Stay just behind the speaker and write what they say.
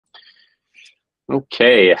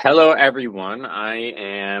Okay, hello everyone. I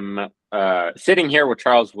am sitting here with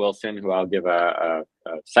Charles Wilson, who I'll give a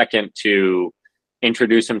second to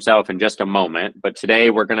introduce himself in just a moment. But today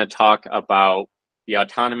we're going to talk about the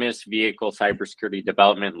autonomous vehicle cybersecurity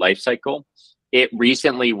development lifecycle. It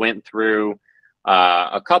recently went through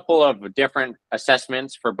a couple of different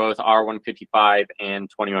assessments for both R155 and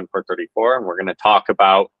 21434, and we're going to talk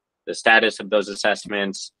about the status of those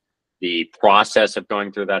assessments, the process of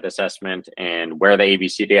going through that assessment, and where the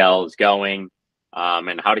AVCDL is going,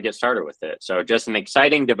 and how to get started with it. So just an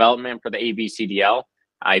exciting development for the AVCDL.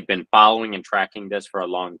 I've been following and tracking this for a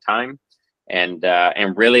long time, and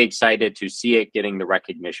am really excited to see it getting the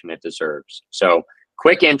recognition it deserves. So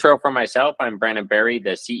quick intro for myself. I'm Brandon Berry,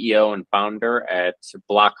 the CEO and founder at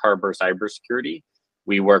Block Harbor Cybersecurity.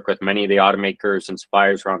 We work with many of the automakers and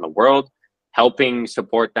suppliers around the world, helping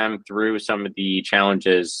support them through some of the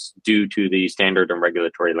challenges due to the standard and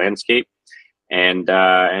regulatory landscape. And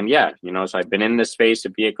yeah, so I've been in this space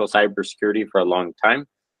of vehicle cybersecurity for a long time,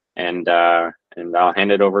 and I'll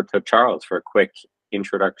hand it over to Charles for a quick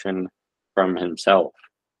introduction from himself.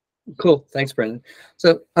 Cool. Thanks, Brandon.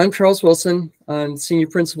 So I'm Charles Wilson. I'm Senior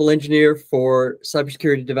Principal Engineer for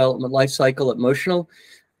Cybersecurity Development Lifecycle at Motional.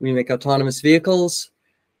 We make autonomous vehicles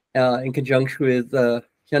in conjunction with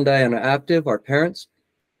Hyundai and Aptiv, our parents.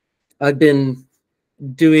 I've been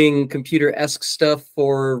doing computer-esque stuff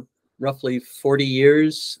for roughly 40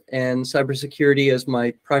 years, and cybersecurity is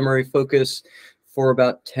my primary focus for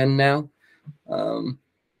about 10 now.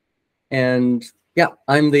 And yeah,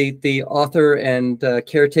 I'm the author and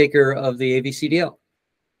caretaker of the AVCDL.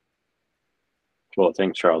 Cool.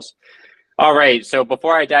 Thanks, Charles. All right. So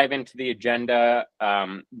before I dive into the agenda,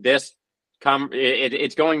 it's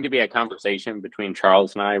going to be a conversation between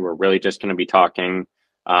Charles and I. We're really just going to be talking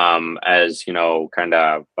as, kind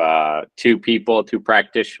of two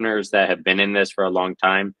practitioners that have been in this for a long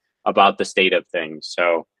time about the state of things.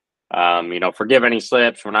 So, forgive any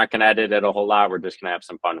slips. We're not going to edit it a whole lot. We're just going to have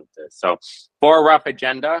some fun with this. So for a rough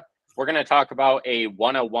agenda, we're going to talk about a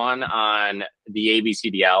 101 on the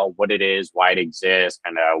AVCDL, what it is, why it exists,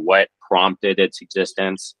 kind of what prompted its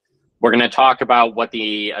existence. We're going to talk about what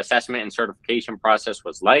the assessment and certification process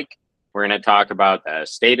was like. We're going to talk about the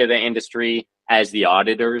state of the industry as the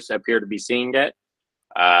auditors appear to be seeing it.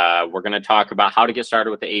 We're going to talk about how to get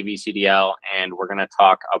started with the AVCDL, and we're going to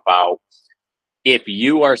talk about if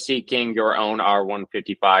you are seeking your own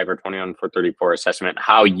R155 or 21434 assessment,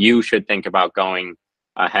 how you should think about going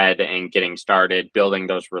ahead and getting started, building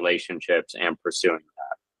those relationships and pursuing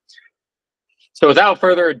that. So without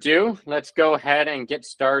further ado, let's go ahead and get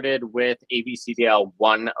started with AVCDL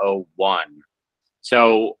 101.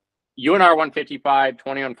 So UNR 155,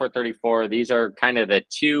 21434, these are kind of the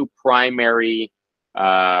two primary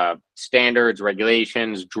standards,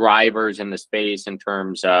 regulations, drivers in the space in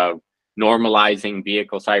terms of normalizing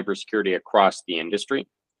vehicle cybersecurity across the industry.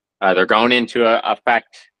 They're going into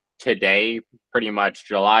effect today, pretty much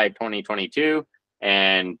July of 2022,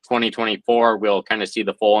 and 2024 we'll kind of see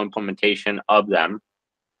the full implementation of them.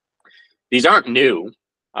 These aren't new,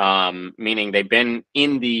 meaning they've been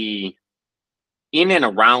in and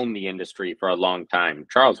around the industry for a long time.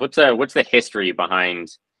 Charles, what's the history behind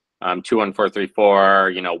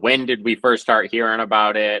 21434? When did we first start hearing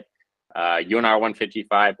about it? UNR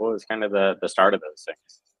 155, what was kind of the start of those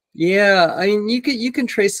things? Yeah, I mean, you can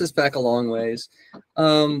trace this back a long ways.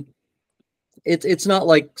 It's not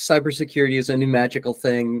like cybersecurity is a new magical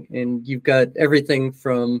thing, and you've got everything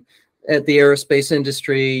from at the aerospace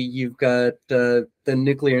industry, you've got the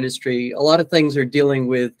nuclear industry. A lot of things are dealing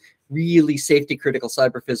with really safety critical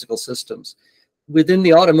cyber physical systems. Within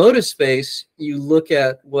the automotive space, you look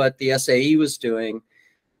at what the SAE was doing,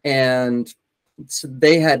 and so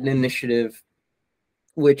they had an initiative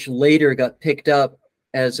which later got picked up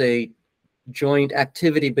as a joint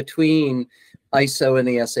activity between ISO and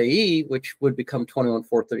the SAE, which would become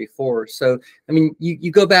 21434. So, I mean,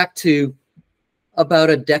 you go back to about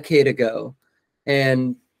a decade ago,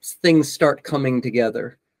 and things start coming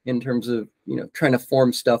together in terms of, trying to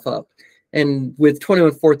form stuff up. And with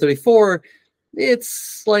 21434,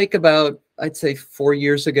 it's like about, I'd say 4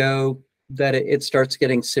 years ago that it starts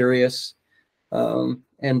getting serious.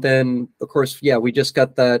 And then, of course, yeah, we just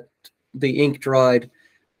got the ink dried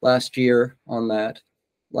last year on that,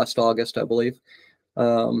 last August, I believe.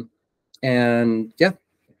 And yeah,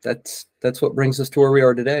 that's what brings us to where we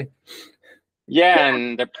are today. Yeah,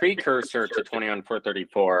 and the precursor to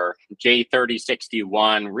 21434,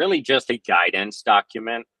 J3061, really just a guidance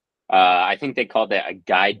document. I think they called it a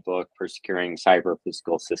guidebook for securing cyber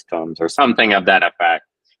physical systems or something of that effect.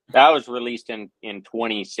 That was released in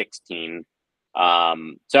 2016.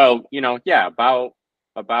 So, yeah, about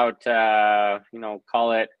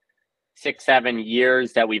call it 6, 7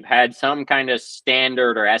 years that we've had some kind of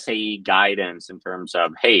standard or SAE guidance in terms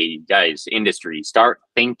of, hey, guys, industry, start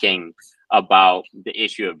thinking about the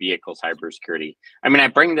issue of vehicle cybersecurity. I mean, I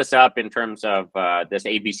bring this up in terms of this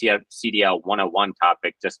AVCDL 101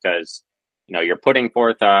 topic just because, you're putting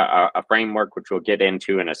forth a framework, which we'll get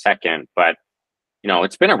into in a second, but,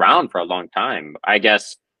 it's been around for a long time. I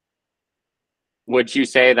guess, would you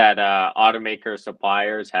say that automaker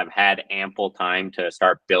suppliers have had ample time to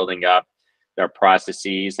start building up their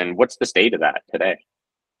processes, and what's the state of that today?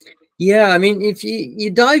 Yeah, I mean, if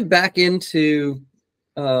you dive back into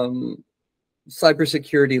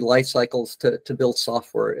cybersecurity life cycles to build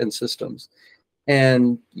software and systems,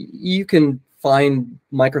 and you can find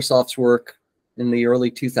Microsoft's work in the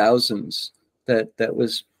early 2000s that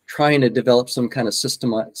was trying to develop some kind of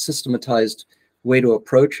systematized way to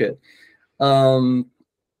approach it.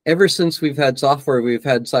 Ever since we've had software, we've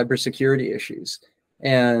had cybersecurity issues,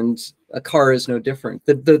 and a car is no different.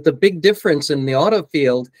 The big difference in the auto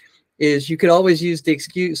field is you could always use the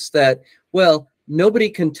excuse that, well, nobody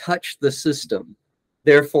can touch the system,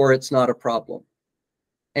 therefore it's not a problem.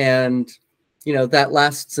 And, that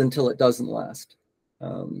lasts until it doesn't last.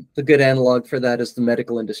 The good analog for that is the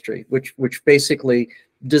medical industry, which basically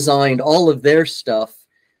designed all of their stuff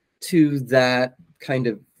to that kind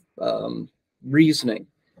of reasoning.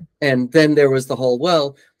 And then there was the whole,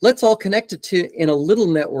 well, let's all connect it to in a little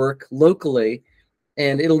network locally,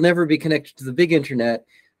 and it'll never be connected to the big internet.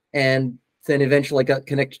 And then eventually got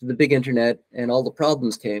connected to the big internet, and all the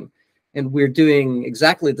problems came. And we're doing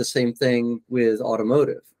exactly the same thing with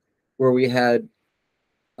automotive, where we had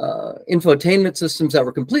infotainment systems that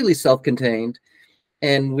were completely self-contained,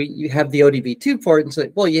 and you have the ODB2 port, and say,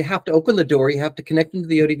 well, you have to open the door, you have to connect into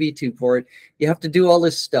the ODB2 port, you have to do all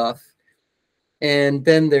this stuff. And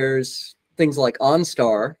then there's things like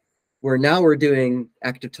OnStar, where now we're doing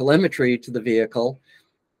active telemetry to the vehicle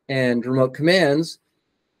and remote commands,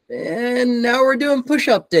 and now we're doing push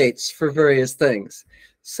updates for various things.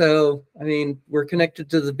 So, I mean, we're connected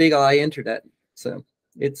to the big I internet, so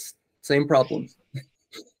it's same problems.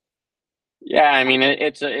 Yeah, I mean,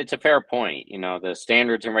 it's a fair point. The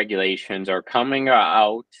standards and regulations are coming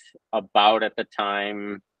out about at the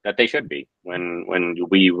time that they should be, when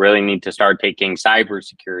we really need to start taking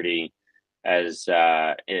cybersecurity as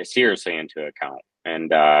seriously into account,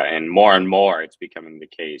 and more it's becoming the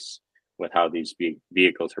case with how these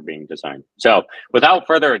vehicles are being designed. So, without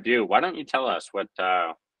further ado, why don't you tell us what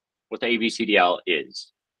the AVCDL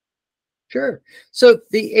is? Sure. So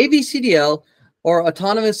the AVCDL, or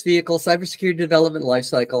Autonomous Vehicle Cybersecurity Development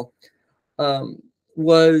Lifecycle,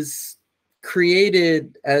 was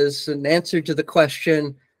created as an answer to the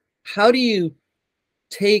question, how do you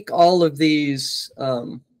take all of these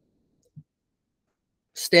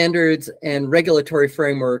standards and regulatory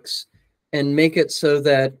frameworks and make it so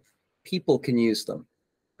that people can use them?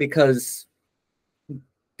 Because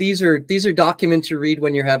these are documents you read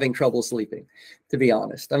when you're having trouble sleeping, to be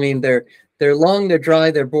honest. I mean, they're long, they're dry,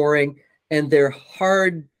 they're boring, and they're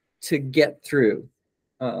hard to get through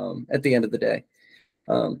at the end of the day.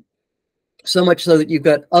 So much so that you've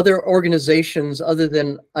got other organizations other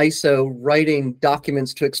than ISO writing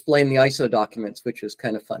documents to explain the ISO documents, which is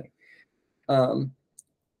kind of funny.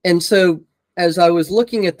 And so as I was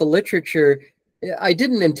looking at the literature, I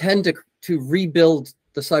didn't intend to rebuild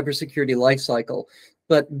the cybersecurity lifecycle,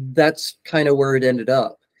 but that's kind of where it ended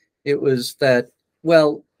up. It was that,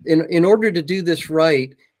 well, in order to do this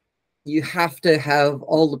right, you have to have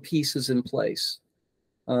all the pieces in place.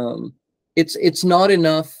 It's not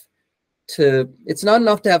enough to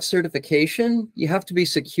have certification. You have to be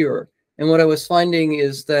secure. And what I was finding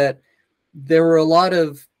is that there were a lot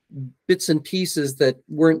of bits and pieces that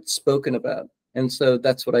weren't spoken about. And so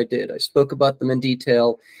that's what I did. I spoke about them in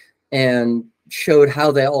detail and showed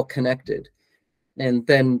how they all connected, and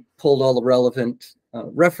then pulled all the relevant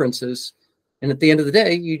references. And at the end of the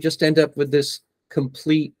day, you just end up with this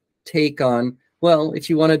complete take on, well, if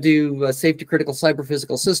you want to do a safety critical cyber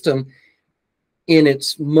physical system in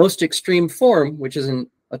its most extreme form, which is an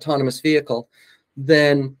autonomous vehicle,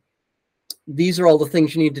 then these are all the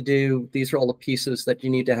things you need to do. These are all the pieces that you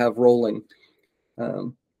need to have rolling.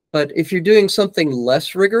 But if you're doing something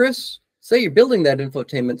less rigorous, say you're building that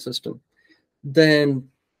infotainment system, then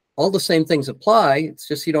all the same things apply. It's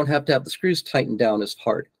just you don't have to have the screws tightened down as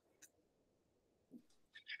hard.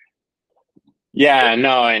 Yeah,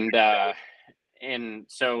 no, and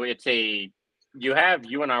so you have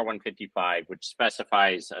UNR 155, which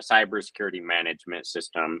specifies a cybersecurity management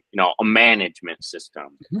system, a management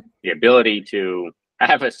system, the ability to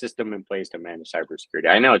have a system in place to manage cybersecurity.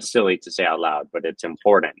 I know it's silly to say out loud, but it's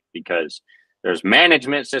important because there's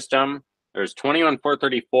management system, there's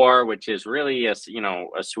 21434, which is really a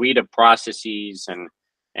suite of processes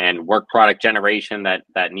and work product generation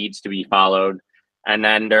that needs to be followed, and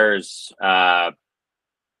then there's a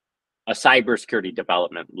cybersecurity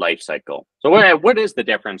development lifecycle. So what is the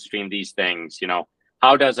difference between these things?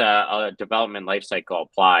 How does a development lifecycle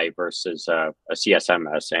apply versus a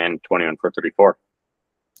CSMS and 21434?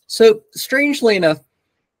 So strangely enough,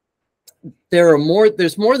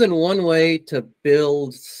 there's more than one way to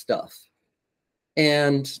build stuff.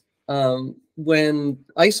 And when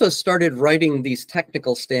ISO started writing these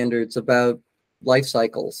technical standards about life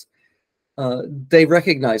cycles, they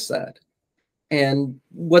recognized that. And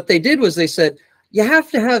what they did was they said, you have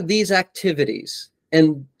to have these activities.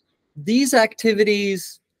 And these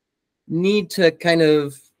activities need to kind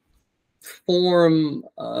of form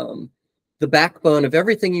the backbone of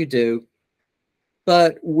everything you do.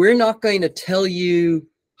 But we're not going to tell you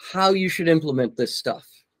how you should implement this stuff.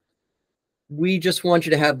 We just want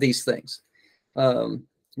you to have these things.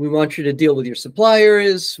 We want you to deal with your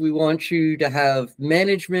suppliers. We want you to have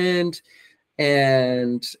management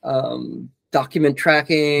and document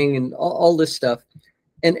tracking and all this stuff.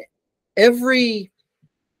 And every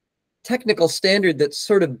technical standard that's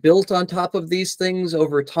sort of built on top of these things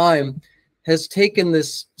over time has taken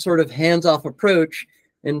this sort of hands-off approach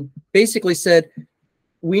and basically said,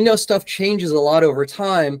 we know stuff changes a lot over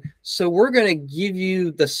time, so we're going to give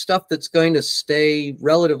you the stuff that's going to stay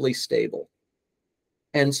relatively stable.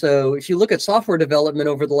 And so if you look at software development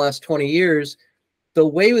over the last 20 years, the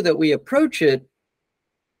way that we approach it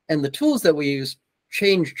and the tools that we use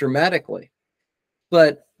change dramatically.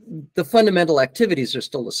 But the fundamental activities are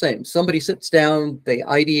still the same. Somebody sits down, they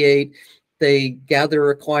ideate, they gather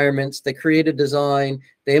requirements, they create a design,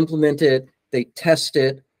 they implement it, they test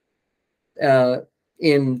it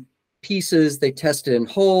in pieces, they test it in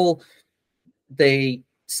whole, they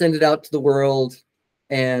send it out to the world,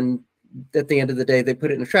 and at the end of the day, they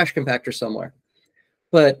put it in a trash compactor somewhere.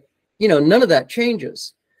 But, none of that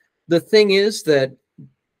changes. The thing is that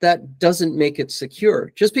doesn't make it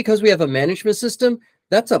secure. Just because we have a management system,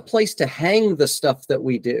 that's a place to hang the stuff that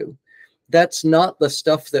we do. That's not the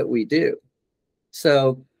stuff that we do.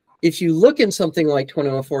 So if you look in something like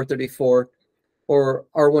 21434 or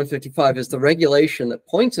R155 is the regulation that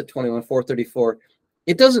points at 21434,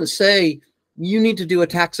 it doesn't say you need to do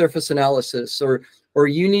attack surface analysis or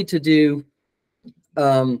you need to do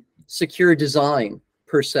secure design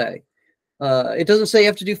per se. It doesn't say you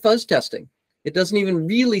have to do fuzz testing. It doesn't even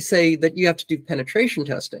really say that you have to do penetration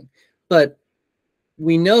testing. But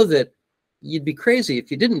we know that you'd be crazy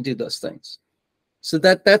if you didn't do those things. So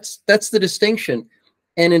that's the distinction.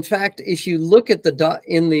 And in fact, if you look at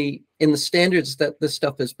in the standards that this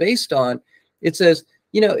stuff is based on, it says,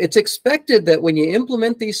 it's expected that when you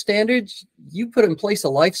implement these standards, you put in place a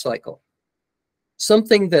life cycle,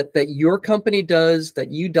 something that your company does,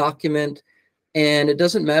 that you document, and it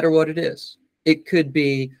doesn't matter what it is. It could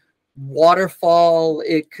be waterfall,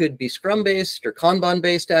 it could be Scrum-based or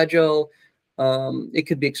Kanban-based Agile, it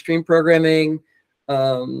could be extreme programming,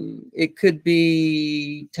 it could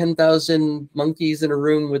be 10,000 monkeys in a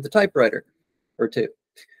room with a typewriter or two.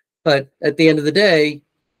 But at the end of the day,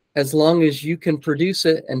 as long as you can produce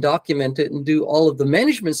it and document it and do all of the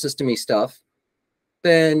management system-y stuff,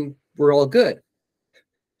 then we're all good.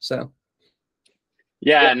 So.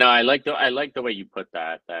 Yeah, no, I like the way you put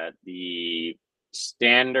that the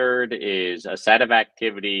standard is a set of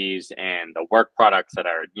activities and the work products that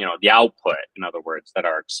are, the output, in other words, that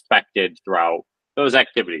are expected throughout those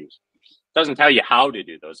activities. It doesn't tell you how to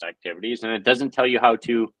do those activities, and it doesn't tell you how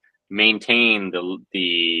to maintain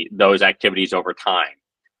those activities over time.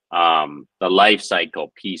 The life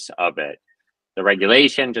cycle piece of it. The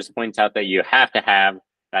regulation just points out that you have to have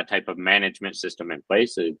that type of management system in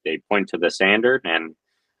place. They point to the standard, and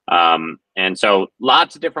so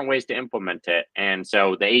lots of different ways to implement it. And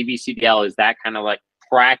so the AVCDL is that kind of like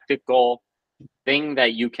practical thing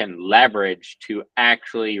that you can leverage to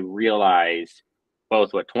actually realize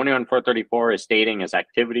both what 21434 is stating as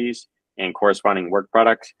activities and corresponding work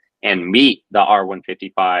products, and meet the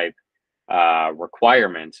R155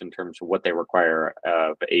 requirements in terms of what they require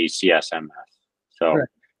of a CSMS. So,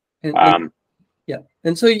 right. Yeah,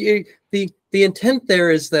 and so the intent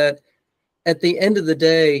there is that at the end of the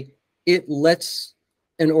day, it lets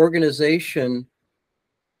an organization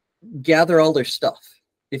gather all their stuff,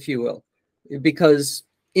 if you will, because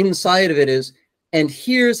inside of it is, and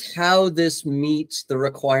here's how this meets the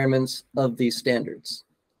requirements of these standards.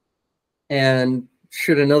 And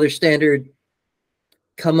should another standard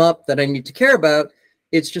come up that I need to care about,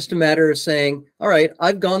 It's just a matter of saying, all right,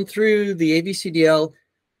 I've gone through the AVCDL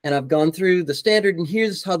and I've gone through the standard, and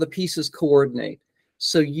here's how the pieces coordinate.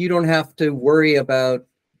 So you don't have to worry about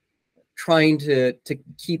trying to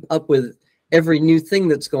keep up with every new thing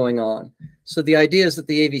that's going on. So the idea is that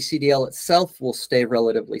the AVCDL itself will stay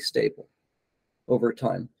relatively stable over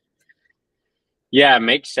time. Yeah, it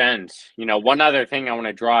makes sense. You know, one other thing I want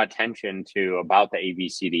to draw attention to about the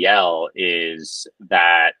AVCDL is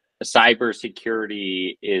that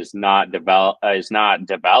cybersecurity is not developed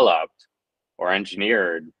or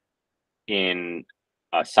engineered in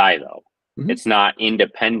a silo. Mm-hmm. It's not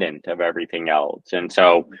independent of everything else. And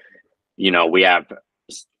so, you know, we have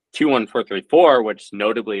 21434, which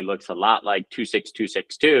notably looks a lot like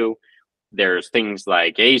 26262. There's things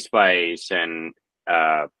like ASPICE and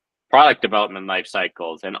product development life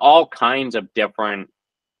cycles and all kinds of different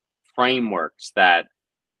frameworks that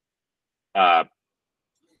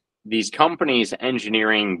these companies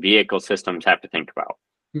engineering vehicle systems have to think about.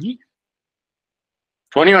 Mm-hmm.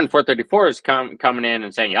 21434 is coming in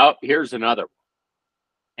and saying, oh, here's another one.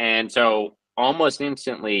 And so almost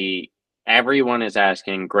instantly, everyone is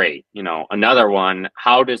asking, great, you know, another one,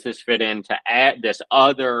 how does this fit into this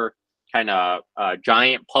other kind of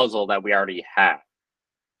giant puzzle that we already have?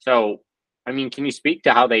 So, I mean, can you speak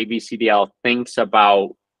to how the AVCDL thinks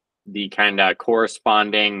about the kind of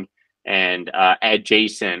corresponding and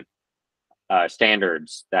adjacent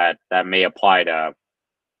standards that may apply to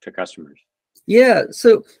customers? Yeah,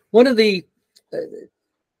 so one of the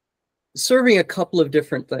serving a couple of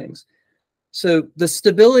different things. So the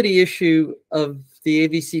stability issue of the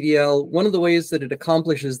AVCDL, one of the ways that it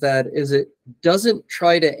accomplishes that is it doesn't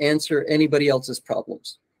try to answer anybody else's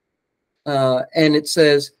problems. And it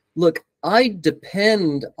says, look, I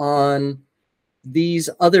depend on these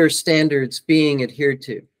other standards being adhered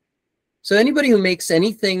to. So anybody who makes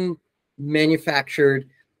anything manufactured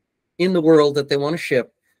in the world that they want to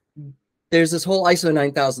ship, there's this whole ISO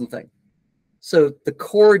 9000 thing. So the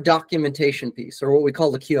core documentation piece, or what we call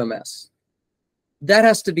the QMS, that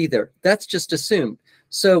has to be there. That's just assumed.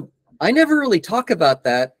 So I never really talk about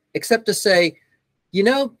that except to say, you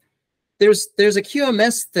know, there's a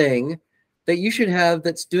QMS thing that you should have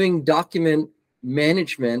that's doing document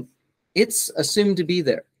management. It's assumed to be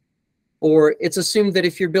there. Or it's assumed that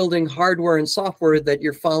if you're building hardware and software that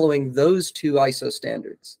you're following those two ISO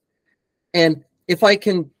standards. And if I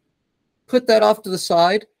can put that off to the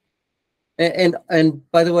side, and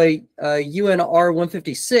by the way, UNR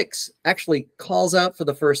 156 actually calls out for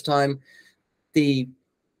the first time the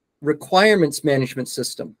requirements management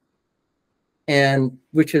system, and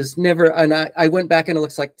which is never, and I went back and it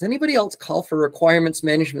looks like, does anybody else call for requirements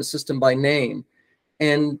management system by name?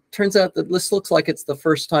 And turns out that this looks like it's the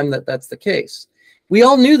first time that that's the case. We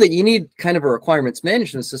all knew that you need kind of a requirements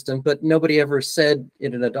management system, but nobody ever said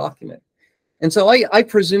it in a document. And so I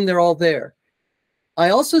presume they're all there. I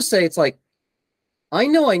also say it's like, I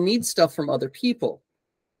know I need stuff from other people.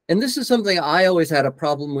 And this is something I always had a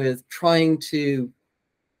problem with trying to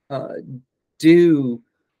do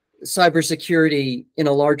cybersecurity in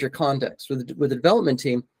a larger context with the development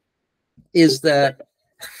team, is that,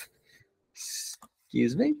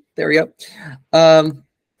 excuse me, there we go. Gotta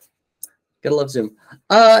love Zoom.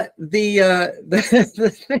 The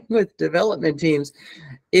thing with development teams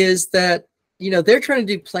is that, you know, they're trying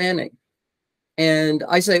to do planning. And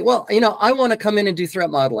I say, well, you know, I want to come in and do threat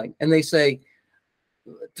modeling. And they say,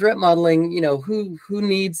 threat modeling, you know, who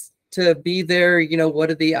needs to be there? You know, what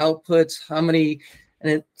are the outputs? How many?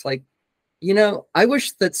 And it's like, you know, I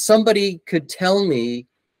wish that somebody could tell me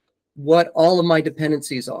what all of my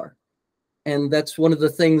dependencies are. And that's one of the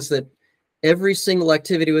things that every single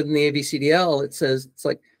activity within the AVCDL, it says, it's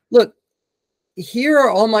like, look, here are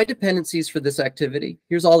all my dependencies for this activity.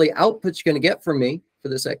 Here's all the outputs you're going to get from me for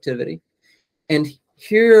this activity. And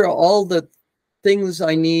here are all the things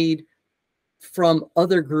I need from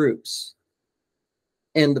other groups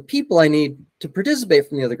and the people I need to participate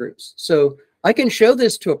from the other groups. So I can show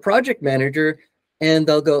this to a project manager and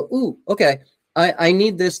they'll go, ooh, okay, I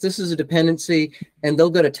need this. This is a dependency. And they'll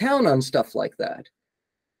go to town on stuff like that.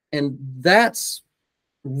 And that's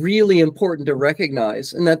really important to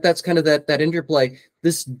recognize. And that's kind of that interplay.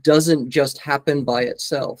 This doesn't just happen by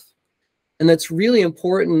itself. And that's really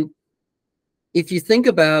important. If you think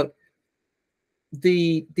about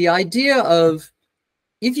the idea of,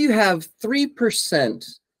 if you have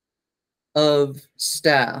 3% of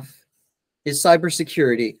staff is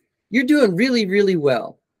cybersecurity, you're doing really, really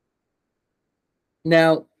well.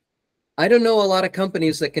 Now, I don't know a lot of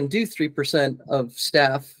companies that can do 3% of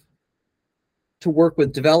staff to work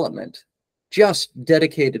with development, just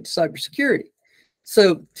dedicated to cybersecurity.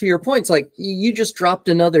 So to your point, it's like you just dropped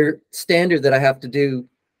another standard that I have to do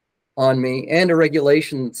on me and a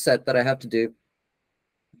regulation set that I have to do.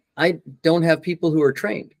 I don't have people who are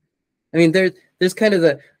trained. I mean, there's kind of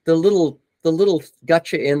the little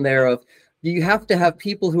gotcha in there of you have to have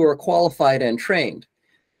people who are qualified and trained.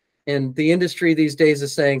 And the industry these days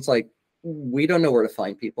is saying it's like, we don't know where to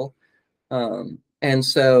find people. And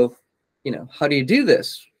so, you know, how do you do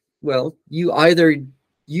this? Well, you either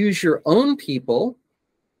use your own people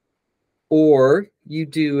or you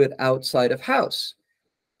do it outside of house.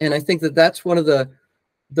 And I think that that's one of the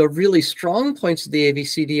really strong points of the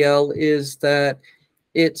AVCDL is that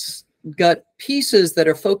it's got pieces that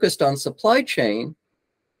are focused on supply chain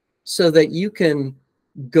so that you can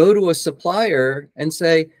go to a supplier and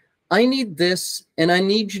say, I need this, and I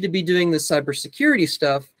need you to be doing this cybersecurity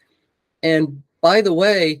stuff. And by the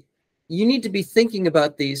way, you need to be thinking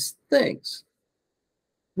about these things.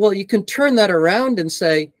 Well, you can turn that around and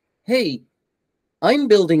say, hey, I'm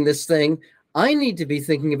building this thing. I need to be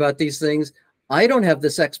thinking about these things. I don't have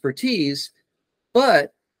this expertise,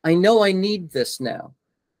 but I know I need this now.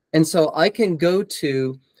 And so I can go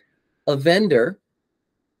to a vendor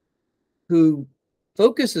who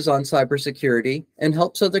focuses on cybersecurity and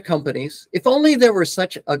helps other companies. If only there were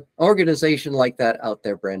such an organization like that out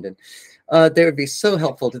there, Brendan, they would be so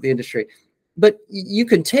helpful to the industry. But you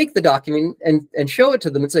can take the document and show it to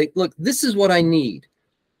them and say, look, this is what I need.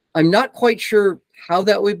 I'm not quite sure how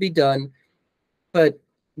that would be done, but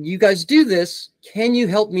you guys do this. Can you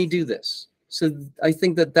help me do this? So I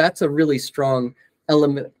think that that's a really strong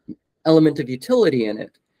element of utility in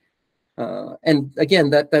it. And again,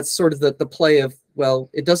 that's sort of the play of, well,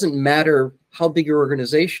 it doesn't matter how big your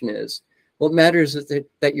organization is. What matters is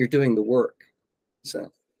that you're doing the work.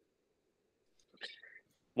 So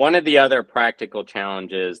one of the other practical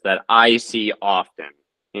challenges that I see often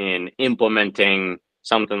in implementing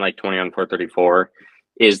something like 21434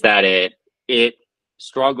 is that it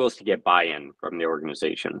struggles to get buy-in from the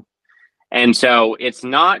organization. And so it's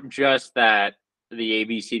not just that the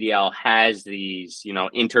AVCDL has these, you know,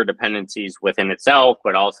 interdependencies within itself,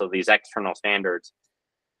 but also these external standards.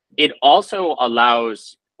 It also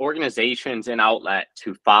allows organizations and outlet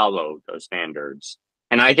to follow those standards.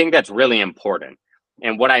 And I think that's really important.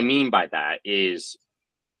 And what I mean by that is,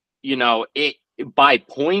 you know, by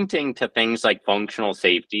pointing to things like functional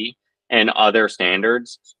safety and other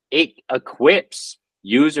standards, it equips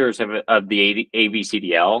users of the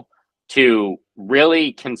AVCDL to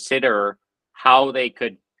really consider how they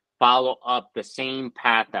could follow up the same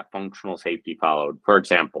path that functional safety followed. For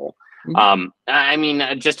example, I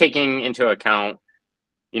mean, just taking into account,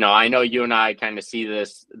 you know, I know you and I kind of see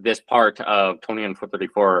this part of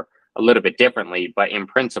 21434 a little bit differently, but in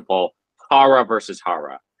principle, HARA versus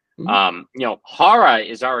HARA. You know, HARA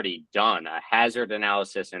is already done a hazard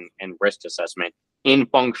analysis and risk assessment in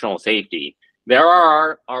functional safety. There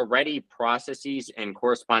are already processes and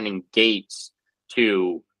corresponding gates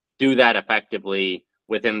to do that effectively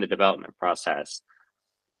within the development process.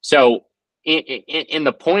 So in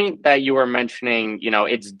the point that you were mentioning, you know,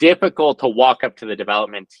 it's difficult to walk up to the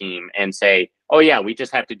development team and say, oh yeah, we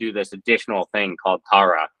just have to do this additional thing called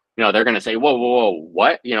HARA. You know, they're going to say, whoa, whoa, whoa,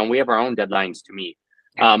 what? You know, we have our own deadlines to meet.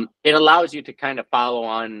 It allows you to kind of follow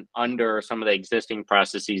on under some of the existing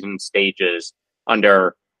processes and stages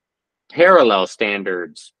under parallel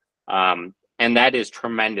standards. And that is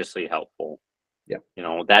tremendously helpful. Yeah. You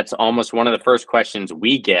know, that's almost one of the first questions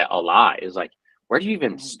we get a lot is like, where do you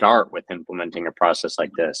even start with implementing a process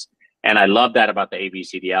like this? And I love that about the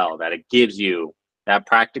AVCDL, that it gives you that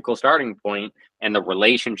practical starting point and the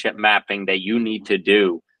relationship mapping that you need to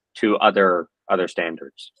do to other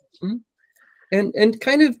standards. And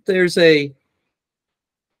kind of there's a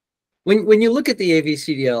when you look at the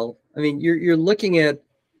AVCDL, I mean, you're looking at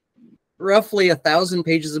roughly 1,000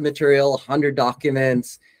 pages of material, 100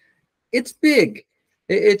 documents. It's big.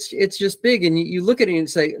 It's just big, and you look at it and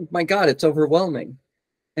say, my God, it's overwhelming.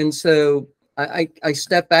 And so I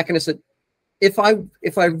stepped back and I said, if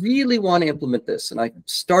I really want to implement this and I'm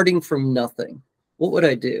starting from nothing, what would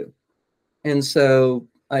I do? And so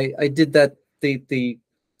I did that the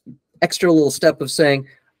extra little step of saying,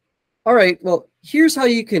 all right, well, here's how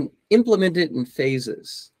you can implement it in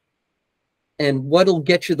phases and what'll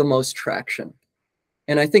get you the most traction.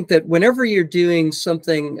 And I think that whenever you're doing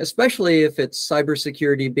something, especially if it's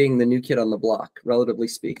cybersecurity being the new kid on the block, relatively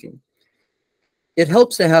speaking, it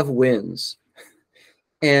helps to have wins.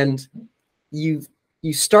 And you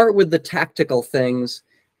start with the tactical things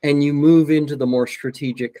and you move into the more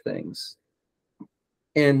strategic things.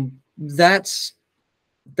 And that's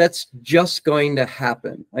just going to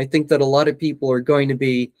happen. I think that a lot of people are going to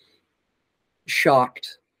be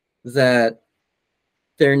shocked that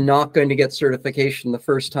they're not going to get certification the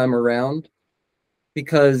first time around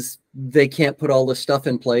because they can't put all this stuff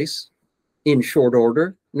in place in short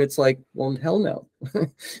order. And it's like, well, hell no.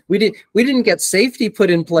 we didn't get safety put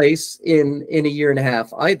in place in a year and a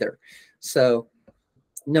half either. So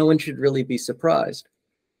no one should really be surprised.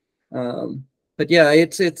 But yeah,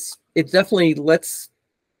 it's definitely, let's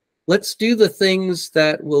do the things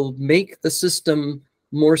that will make the system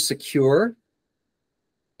more secure,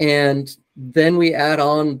 and then we add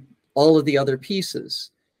on all of the other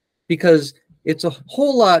pieces, because it's a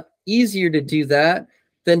whole lot easier to do that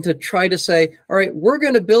than to try to say, all right, we're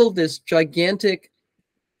going to build this gigantic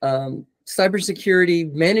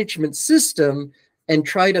cybersecurity management system and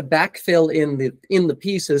try to backfill in the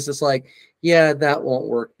pieces. It's like, yeah, that won't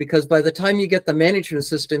work, because by the time you get the management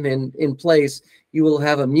system in place, you will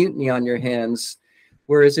have a mutiny on your hands.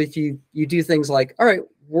 Whereas if you do things like, all right,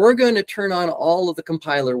 we're going to turn on all of the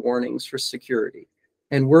compiler warnings for security,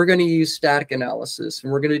 and we're going to use static analysis,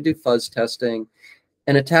 and we're going to do fuzz testing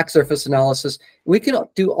and attack surface analysis. We can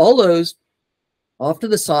do all those off to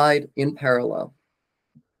the side in parallel,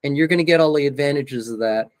 and you're going to get all the advantages of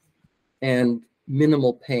that and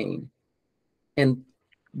minimal pain. And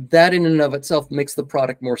that in and of itself makes the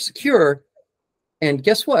product more secure. And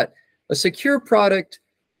guess what? A secure product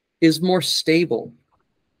is more stable,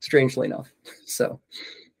 strangely enough. So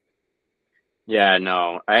yeah,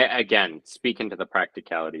 no, again, speaking to the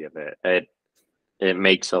practicality of it, it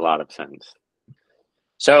makes a lot of sense.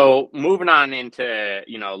 So moving on into,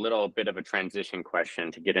 a little bit of a transition question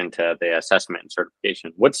to get into the assessment and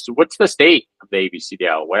certification. What's the state of the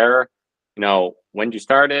AVCDL? Where, when did you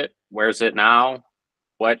start it? Where's it now?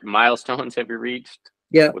 What milestones have you reached?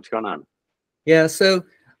 Yeah. What's going on? Yeah, so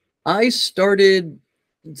I started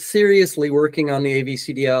seriously working on the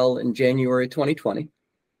AVCDL in January 2020.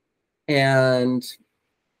 And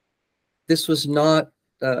this was not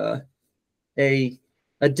a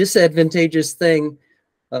disadvantageous thing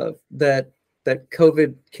that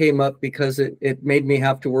COVID came up, because it made me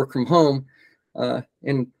have to work from home,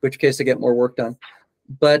 in which case I get more work done.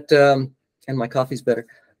 But and my coffee's better.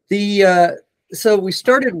 So we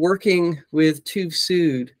started working with Tuve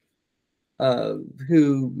Sood,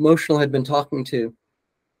 who Motional had been talking to,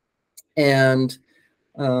 and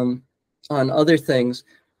on other things,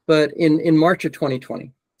 but in March of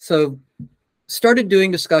 2020. So started doing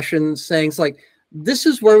discussions saying, it's like, this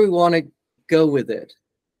is where we want to go with it.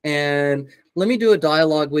 And let me do a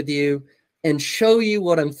dialogue with you and show you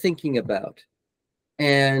what I'm thinking about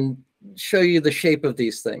and show you the shape of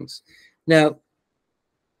these things. Now,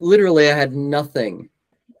 literally, I had nothing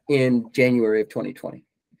in January of 2020.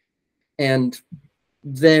 And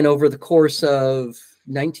then over the course of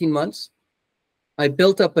 19 months, I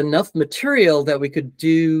built up enough material that we could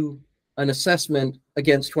do an assessment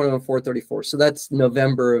against 21434. So that's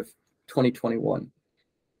November of 2021.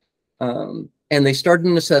 And they started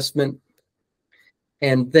an assessment.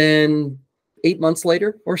 And then 8 months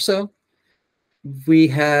later or so, we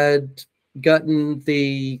had gotten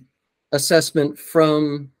the assessment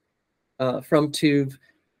from Tuve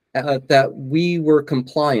that we were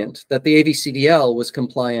compliant, that the AVCDL was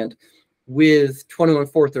compliant with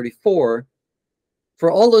 21434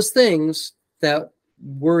 for all those things that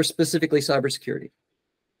were specifically cybersecurity.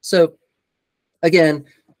 So again,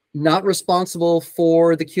 not responsible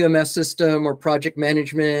for the QMS system or project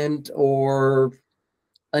management or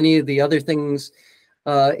any of the other things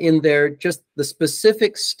in there, just the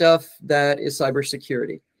specific stuff that is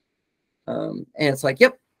cybersecurity. And it's like,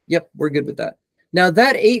 yep, we're good with that. Now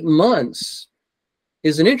that 8 months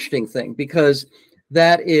is an interesting thing, because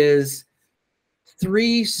that is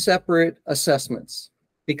 3 separate assessments,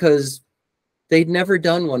 because they'd never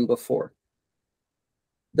done one before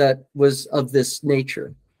that was of this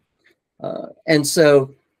nature. And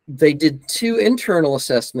so they did 2 internal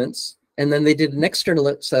assessments, and then they did an external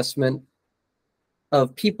assessment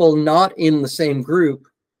of people not in the same group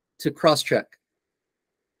to cross-check.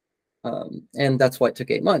 And that's why it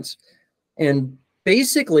took 8 months. And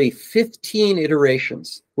basically 15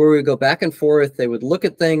 iterations where we go back and forth. They would look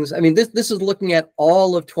at things. I mean, this is looking at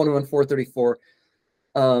all of 21434,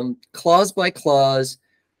 clause by clause,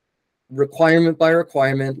 requirement by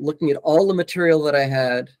requirement, looking at all the material that I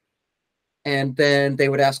had. And then they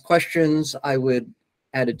would ask questions. I would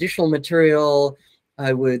add additional material.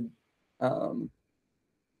 I would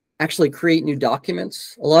actually create new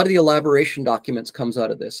documents. A lot of the elaboration documents comes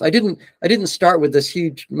out of this. I didn't start with this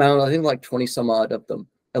huge amount, I think like 20 some odd of them,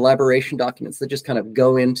 elaboration documents that just kind of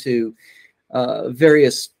go into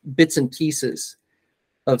various bits and pieces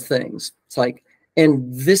of things. It's like,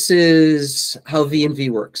 and this is how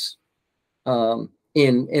V&V works. in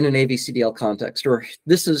an AVCDL context, or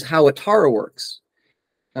this is how a Tara works,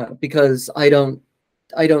 because I don't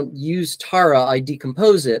use Tara, I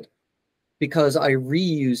decompose it because I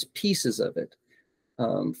reuse pieces of it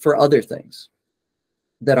for other things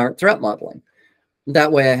that aren't threat modeling.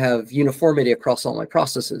 That way I have uniformity across all my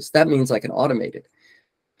processes. That means I can automate it.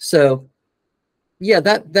 So yeah,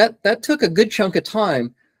 that took a good chunk of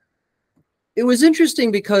time. It was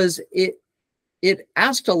interesting because it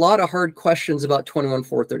asked a lot of hard questions about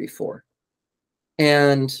 21434.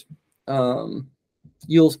 And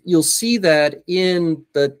you'll see that in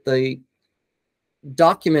the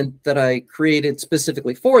document that I created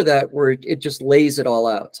specifically for that, where it just lays it all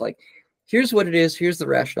out. It's like, here's what it is, here's the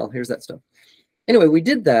rationale, here's that stuff. Anyway, we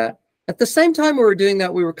did that. At the same time we were doing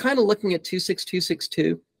that, we were kind of looking at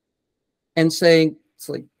 26262 and saying, it's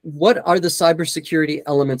like, what are the cybersecurity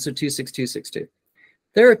elements of 26262?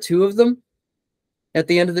 There are two of them at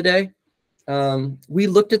the end of the day. We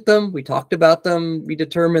looked at them, we talked about them, we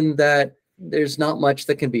determined that there's not much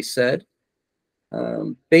that can be said.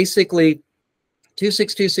 Basically,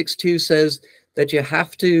 26262 says that you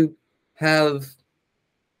have to have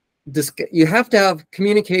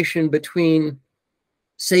communication between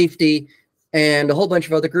safety and a whole bunch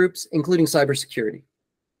of other groups, including cybersecurity.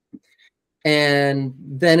 And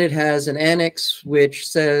then it has an annex which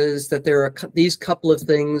says that there are these couple of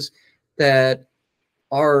things that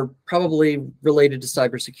are probably related to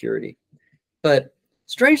cybersecurity. But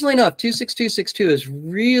strangely enough, 26262 is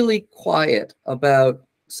really quiet about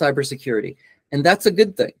cybersecurity. And that's a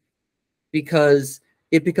good thing, because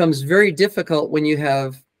it becomes very difficult when you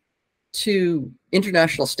have two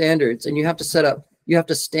international standards and you have to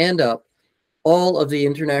stand up all of the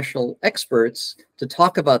international experts to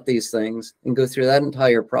talk about these things and go through that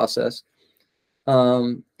entire process.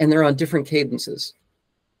 And they're on different cadences.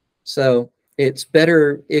 So it's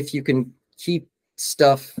better if you can keep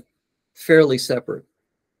stuff fairly separate.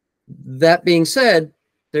 That being said,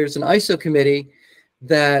 there's an ISO committee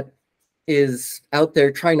that is out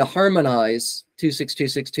there trying to harmonize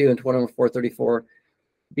 26262 and 21434,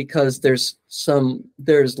 because there's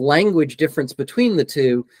language difference between the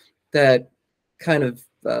two that kind of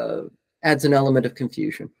adds an element of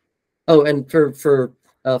confusion. Oh, and for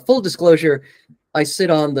full disclosure, I sit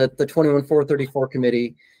on the 21434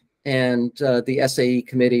 committee and the SAE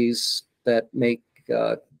committees that make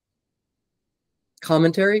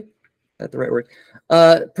commentary. Is that the right word?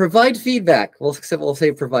 Provide feedback. We'll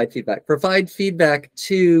say provide feedback. Provide feedback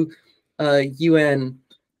to UN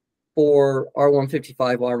for R155,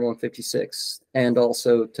 R156, and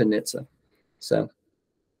also to NHTSA. So,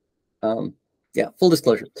 yeah, full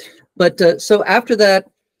disclosure. But so after that,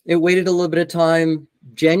 it waited a little bit of time.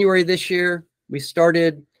 January this year, we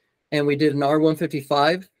started and we did an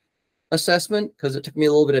R155 assessment, because it took me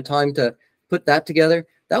a little bit of time to put that together.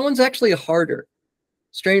 That one's actually harder.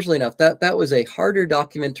 Strangely enough, that was a harder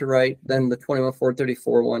document to write than the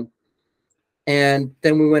 21434 one. And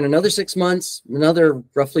then we went another 6 months, another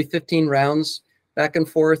roughly 15 rounds back and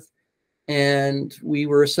forth, and we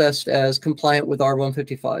were assessed as compliant with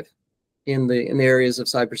R155 in the areas of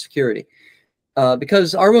cybersecurity.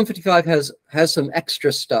 Because R155 has some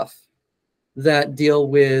extra stuff that deal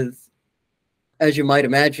with, as you might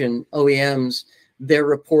imagine, OEMs, their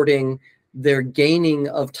reporting, their gaining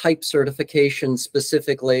of type certification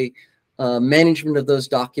specifically, management of those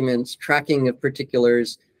documents, tracking of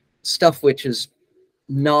particulars, stuff which is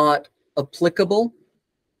not applicable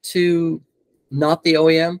to not the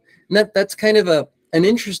OEM. And that's kind of an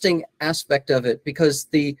interesting aspect of it, because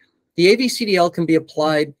the AVCDL can be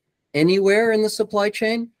applied anywhere in the supply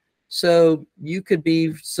chain. So you could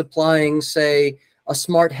be supplying, say, a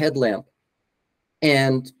smart headlamp,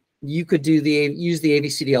 and you could use the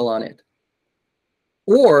AVCDL on it.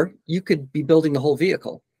 Or you could be building the whole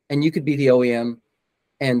vehicle, and you could be the OEM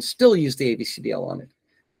and still use the AVCDL on it.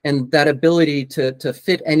 And that ability to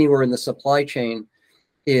fit anywhere in the supply chain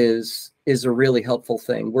is a really helpful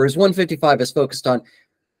thing. Whereas 155 is focused on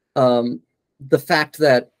the fact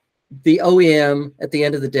that the OEM, at the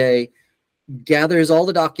end of the day, gathers all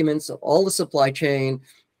the documents of all the supply chain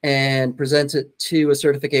and presents it to a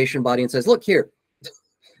certification body and says, look here,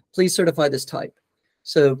 please certify this type.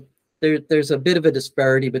 So there's a bit of a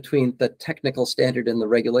disparity between the technical standard and the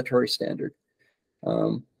regulatory standard.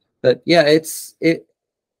 But yeah, it's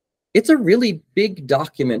a really big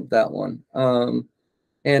document, that one.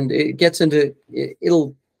 And it gets into,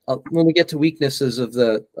 it'll, when we get to weaknesses of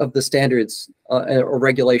the standards or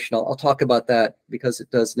regulation, I'll talk about that, because it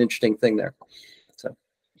does an interesting thing there. So.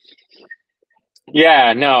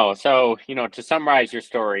 Yeah, no. So, to summarize your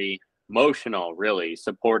story, Motional really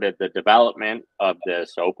supported the development of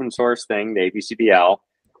this open source thing, the AVCDL.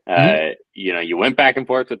 You know, you went back and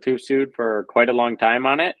forth with TÜV for quite a long time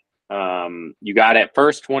on it. You got at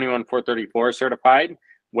first 21434 certified,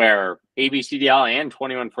 where AVCDL and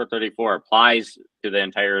 21434 applies to the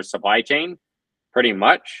entire supply chain pretty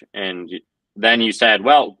much. And then you said,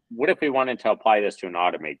 well, what if we wanted to apply this to an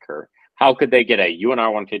automaker? How could they get a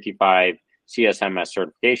UNR 155 CSMS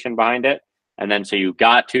certification behind it? And then so you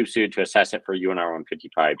got TÜV to assess it for UNR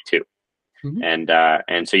 155 too.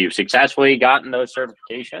 And so you've successfully gotten those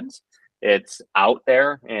certifications. It's out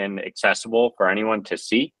there and accessible for anyone to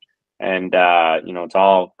see. And, you know, it's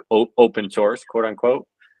all open source, quote unquote.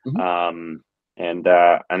 And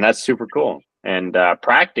that's super cool. And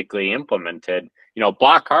practically implemented, you know,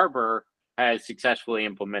 Block Harbor has successfully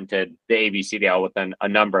implemented the AVCDL within a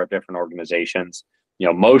number of different organizations. You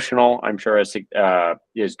know, Motional, I'm sure,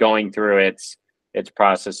 is going through its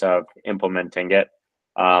process of implementing it.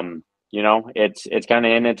 You know, it's kind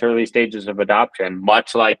of in its early stages of adoption,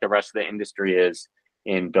 much like the rest of the industry is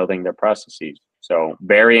in building their processes. So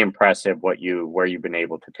very impressive where you've been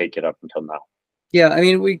able to take it up until now. Yeah, I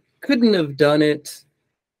mean, we couldn't have done it.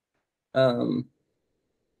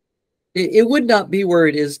 It would not be where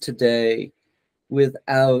it is today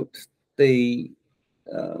without the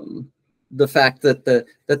fact that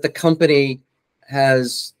the company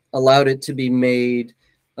has allowed it to be made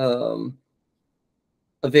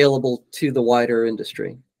available to the wider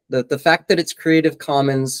industry. The fact that it's Creative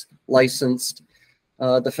Commons licensed,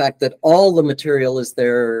 the fact that all the material is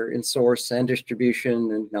there in source and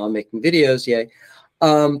distribution, and now I'm making videos, yay.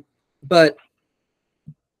 But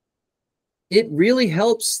it really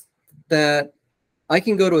helps that I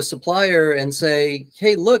can go to a supplier and say,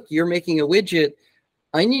 hey, look, you're making a widget.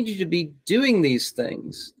 I need you to be doing these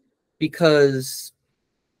things because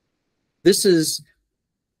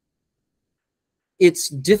it's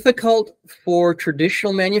difficult for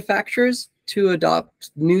traditional manufacturers to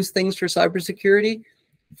adopt new things for cybersecurity.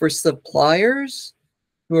 For suppliers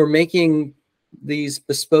who are making these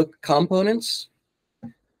bespoke components,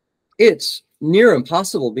 it's near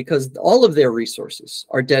impossible because all of their resources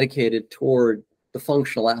are dedicated toward the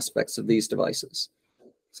functional aspects of these devices.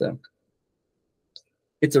 So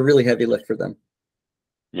it's a really heavy lift for them.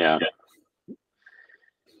 Yeah.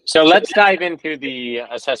 So let's dive into the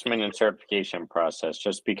assessment and certification process,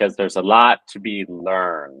 just because there's a lot to be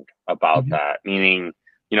learned about that. Meaning,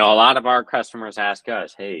 you know, a lot of our customers ask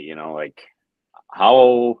us, hey, you know, like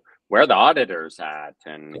where are the auditors at?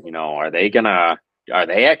 And, you know, are they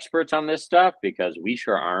experts on this stuff? Because we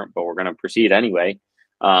sure aren't, but we're going to proceed anyway.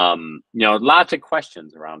 You know, lots of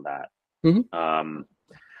questions around that.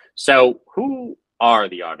 So who are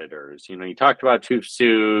the auditors? You know, you talked about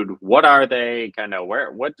TÜV. What are they? Kind of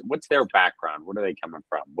what's their background? What are they coming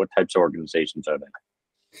from? What types of organizations are they?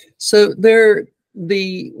 So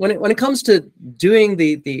when it comes to doing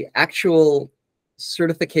the actual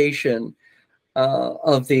certification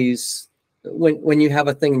of these, when you have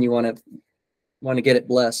a thing and you want to get it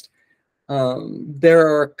blessed, there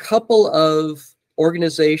are a couple of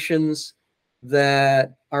organizations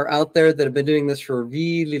that are out there that have been doing this for a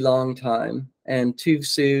really long time. And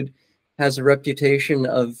TÜV has a reputation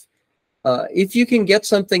of, if you can get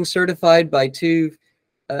something certified by TÜV,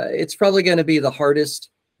 it's probably going to be the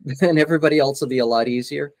hardest, and everybody else will be a lot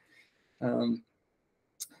easier.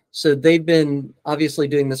 So they've been obviously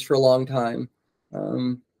doing this for a long time.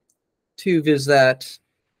 TÜV is that,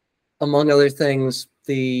 among other things,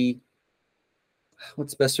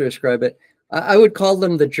 what's best to describe it? I would call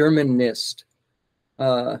them the German NIST.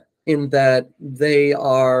 In that they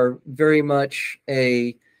are very much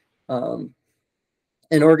an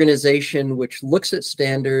organization which looks at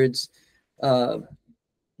standards.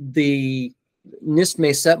 The NIST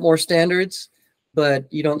may set more standards, but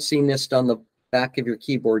you don't see NIST on the back of your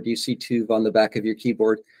keyboard. You see TÜV on the back of your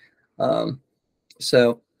keyboard.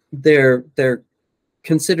 So they're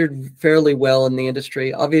considered fairly well in the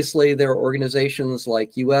industry. Obviously, there are organizations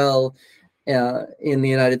like UL in the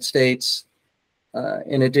United States,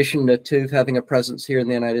 in addition to TÜV having a presence here in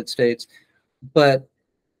the United States. But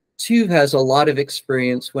TÜV has a lot of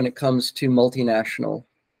experience when it comes to multinational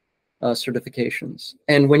certifications.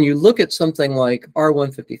 And when you look at something like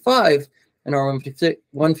R155 and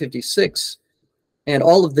R156 and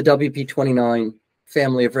all of the WP29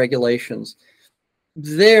 family of regulations,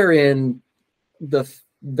 they're in the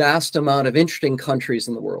vast amount of interesting countries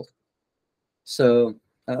in the world. So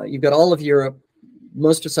you've got all of Europe,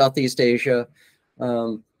 most of Southeast Asia,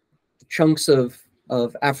 chunks of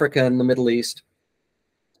Africa and the Middle East.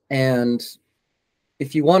 And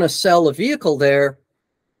if you want to sell a vehicle there,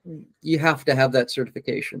 you have to have that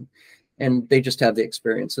certification. and they just have the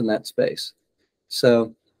experience in that space.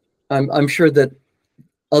 So I'm sure that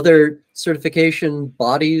other certification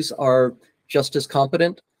bodies are just as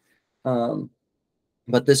competent,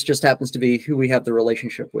 but this just happens to be who we have the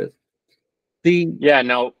relationship with. Yeah,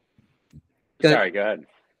 no. Sorry, go ahead.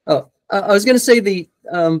 Oh, I was going to say the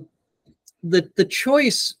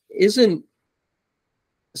choice isn't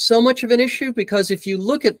so much of an issue, because if you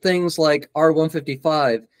look at things like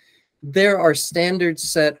R155, there are standards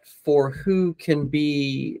set for who can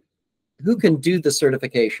do the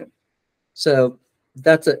certification. So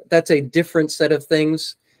that's a different set of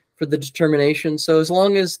things for the determination. So as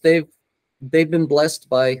long as they've been blessed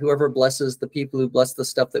by whoever blesses the people who bless the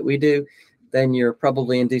stuff that we do, then you're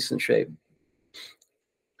probably in decent shape.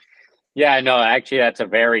 Yeah, no, actually, that's a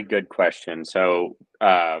very good question. So,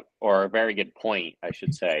 or a very good point, I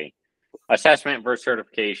should say. Assessment versus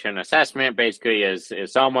certification. Assessment basically is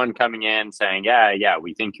someone coming in saying, yeah,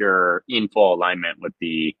 we think you're in full alignment with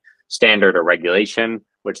the standard or regulation,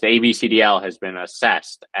 which the AVCDL has been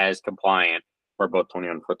assessed as compliant for both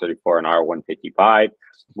 21434 and R155.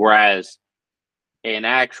 Whereas an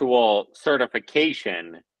actual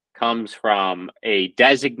certification comes from a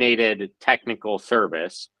designated technical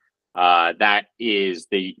service that is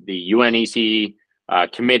the UNEC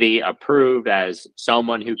committee approved as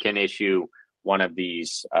someone who can issue one of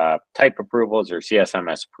these type approvals or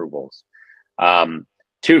CSMS approvals.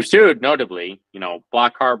 TÜV-SÜD, notably,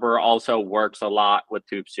 Block Harbor also works a lot with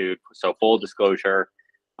TÜV-SÜD. So full disclosure,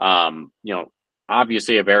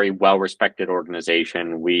 obviously a very well-respected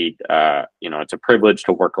organization. It's a privilege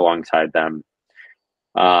to work alongside them.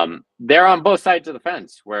 They're on both sides of the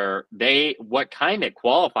fence, where what kind of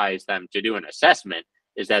qualifies them to do an assessment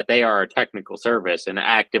is that they are a technical service and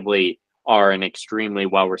actively are an extremely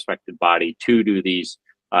well-respected body to do these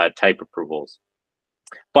type approvals.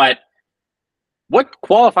 But what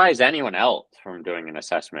qualifies anyone else from doing an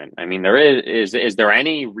assessment? I mean, is there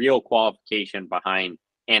any real qualification behind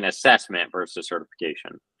an assessment versus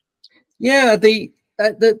certification? Yeah, the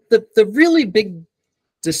really big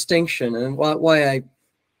distinction, and why I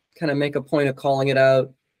kind of make a point of calling it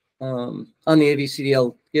out on the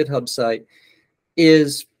AVCDL GitHub site,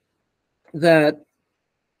 is that,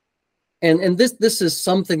 and this is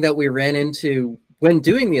something that we ran into when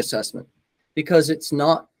doing the assessment, because it's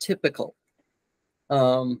not typical.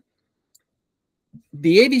 The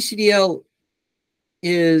AVCDL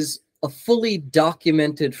is a fully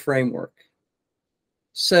documented framework.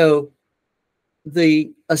 So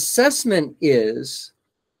the assessment is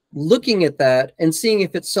looking at that and seeing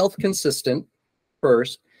if it's self-consistent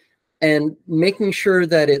first, and making sure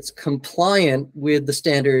that it's compliant with the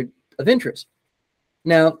standard of interest.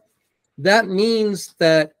 Now, that means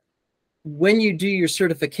that when you do your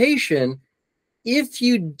certification, if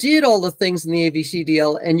you did all the things in the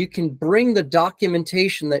AVCDL and you can bring the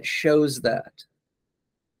documentation that shows that,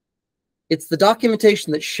 it's the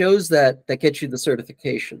documentation that shows that gets you the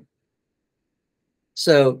certification.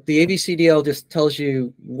 So the AVCDL just tells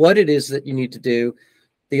you what it is that you need to do.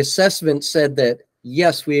 The assessment said that,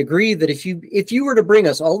 yes, we agree that if you were to bring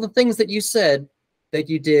us all the things that you said that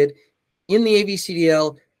you did in the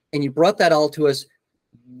AVCDL and you brought that all to us,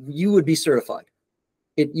 you would be certified.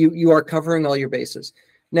 You are covering all your bases.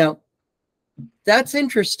 Now, that's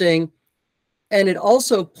interesting, and it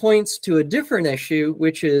also points to a different issue,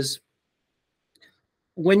 which is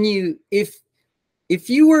if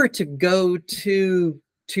you were to go to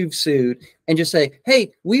TÜV-SÜD and just say,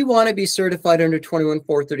 hey, we want to be certified under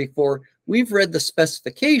 21434. We've read the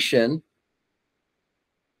specification.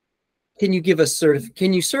 Can you give us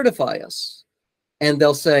can you certify us? And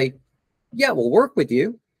they'll say, yeah, we'll work with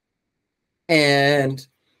you. And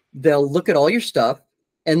they'll look at all your stuff,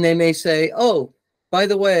 and they may say, oh, by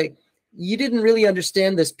the way, you didn't really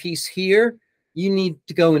understand this piece here. You need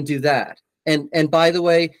to go and do that. And by the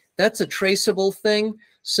way, that's a traceable thing.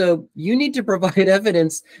 So you need to provide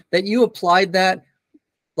evidence that you applied that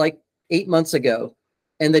like 8 months ago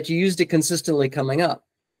and that you used it consistently coming up.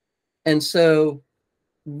 And so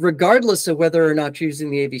regardless of whether or not you're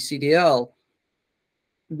using the AVCDL,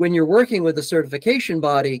 when you're working with a certification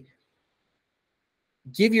body,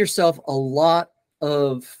 give yourself a lot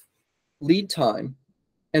of lead time.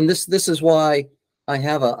 And this is why I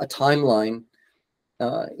have a timeline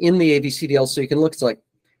in the AVCDL, so you can look. It's like,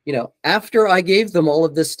 after I gave them all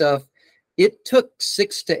of this stuff, it took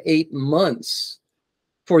 6 to 8 months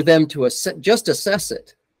for them to just assess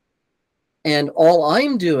it. And all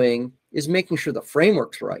I'm doing is making sure the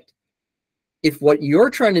framework's right. If what you're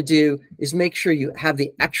trying to do is make sure you have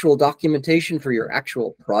the actual documentation for your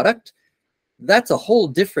actual product, that's a whole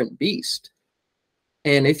different beast.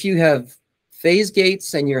 And if you have phase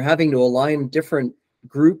gates and you're having to align different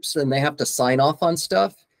groups and they have to sign off on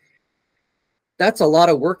stuff, that's a lot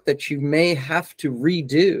of work that you may have to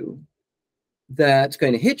redo that's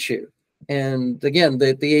going to hit you. And again,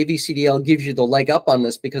 the AVCDL gives you the leg up on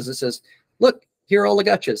this because it says, look, here are all the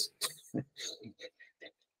gotchas.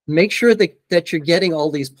 Make sure that you're getting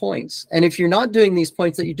all these points. And if you're not doing these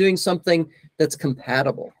points, that you're doing something that's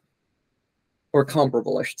compatible or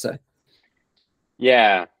comparable, I should say.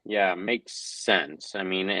 Yeah, makes sense. I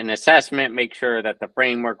mean, an assessment, make sure that the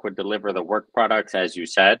framework would deliver the work products, as you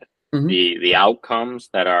said, the outcomes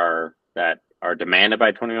that are demanded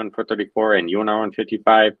by 21434 and UNR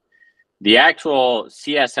 155. The actual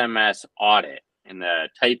CSMS audit and the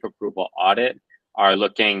type approval audit are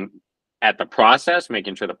looking at the process,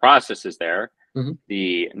 making sure the process is there.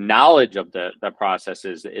 The knowledge of the process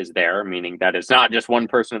is there, meaning that it's not just one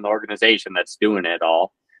person in the organization that's doing it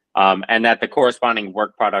all, and that the corresponding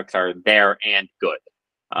work products are there and good.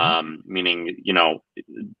 Meaning, you know,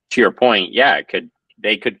 to your point, yeah,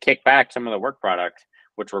 they could kick back some of the work products,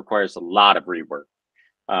 which requires a lot of rework.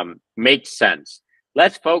 Makes sense.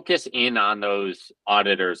 Let's focus in on those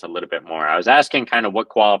auditors a little bit more. I was asking kind of what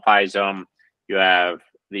qualifies them. You have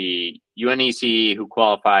the UNEC who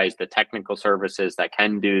qualifies the technical services that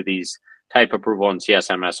can do these type approval and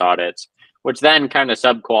CSMS audits, which then kind of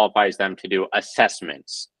sub-qualifies them to do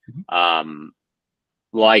assessments,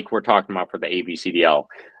 like we're talking about for the AVCDL.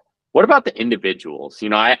 What about the individuals? You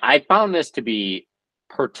know, I found this to be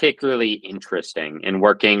particularly interesting in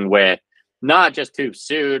working with not just who've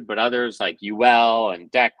sued, but others like UL and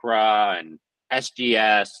DECRA and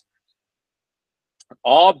SGS,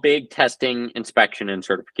 all big testing, inspection, and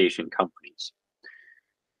certification companies.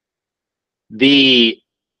 The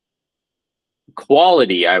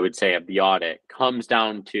quality, I would say, of the audit comes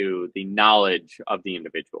down to the knowledge of the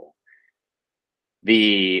individual.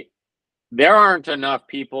 There aren't enough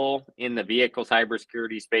people in the vehicle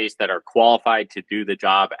cybersecurity space that are qualified to do the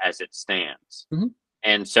job as it stands.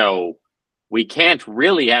 And so we can't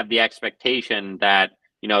really have the expectation that,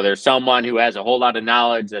 you know, there's someone who has a whole lot of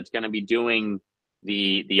knowledge that's going to be doing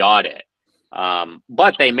the audit,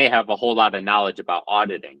 but they may have a whole lot of knowledge about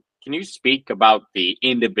auditing. Can you speak about the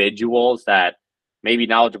individuals that may be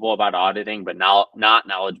knowledgeable about auditing, but not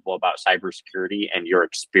knowledgeable about cybersecurity and your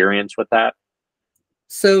experience with that?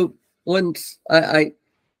 So once I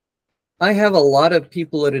have a lot of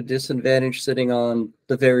people at a disadvantage sitting on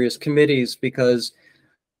the various committees because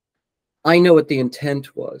I know what the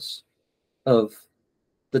intent was of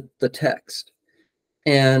the text.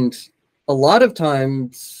 And a lot of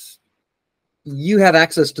times you have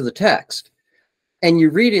access to the text and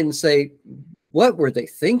you read it and say, what were they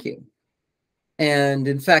thinking? And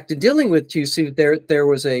in fact, in dealing with TUSU, there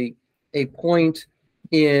was a point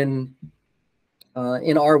in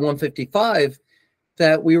R155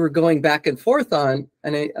 that we were going back and forth on,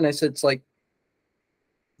 and I said, it's like,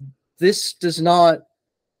 this does not,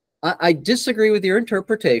 I disagree with your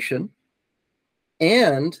interpretation,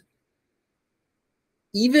 and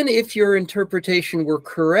even if your interpretation were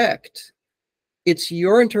correct, it's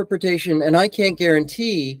your interpretation, and I can't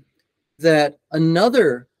guarantee that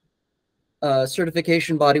another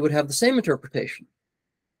certification body would have the same interpretation.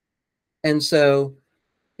 And so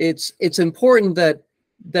it's important that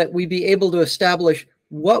we be able to establish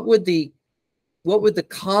what would the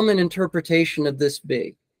common interpretation of this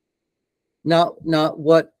be, not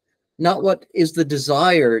what is the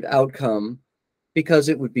desired outcome, because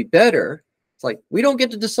it would be better. It's like, we don't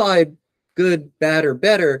get to decide good, bad, or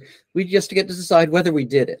better. We just get to decide whether we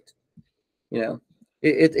did it. You know,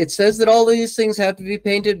 it says that all these things have to be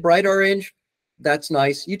painted bright orange. That's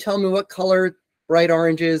nice. You tell me what color bright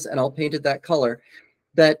orange is, and I'll paint it that color.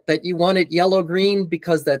 That you want it yellow green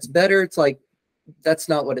because that's better. It's like, that's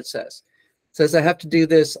not what it says. It says I have to do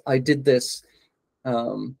this. I did this.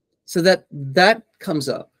 So that comes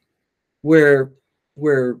up where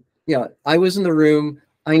yeah, I was in the room.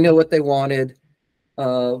 I know what they wanted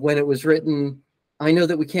when it was written. I know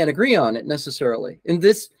that we can't agree on it necessarily. And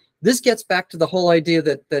this gets back to the whole idea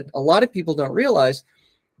that a lot of people don't realize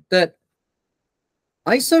that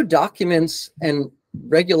ISO documents and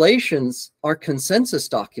regulations are consensus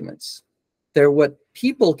documents. They're what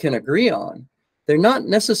people can agree on. They're not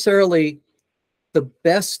necessarily the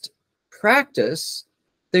best practice.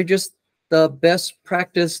 They're just the best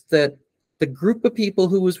practice that the group of people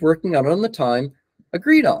who was working on it on the time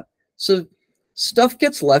agreed on. So stuff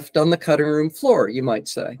gets left on the cutting room floor, you might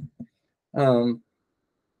say.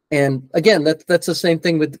 And again, that's the same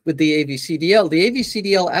thing with the AVCDL. The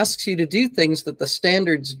AVCDL asks you to do things that the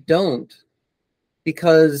standards don't,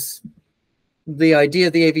 because the idea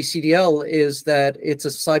of the AVCDL is that it's a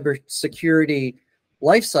cybersecurity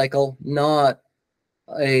life cycle, not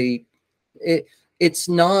it's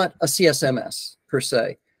not a CSMS per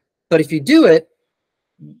se. But if you do it,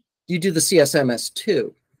 you do the CSMS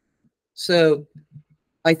too. So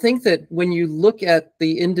I think that when you look at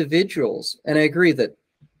the individuals, and I agree that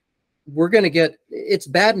we're going to get, it's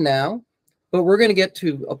bad now, but we're going to get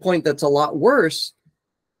to a point that's a lot worse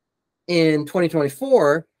in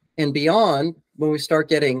 2024 and beyond, when we start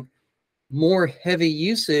getting more heavy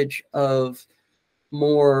usage of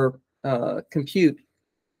more compute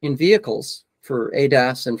in vehicles for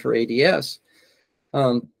ADAS and for ADS.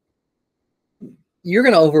 You're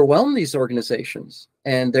going to overwhelm these organizations,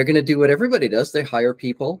 and they're going to do what everybody does. They hire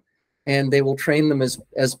people and they will train them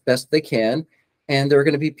as best they can. And there are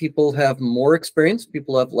going to be people who have more experience,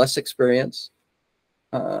 people who have less experience.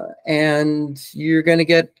 And you're going to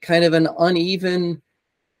get kind of an uneven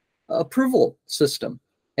approval system.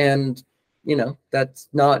 And, you know, that's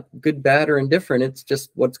not good, bad, or indifferent. It's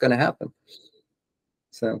just what's going to happen.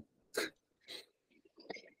 So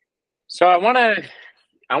I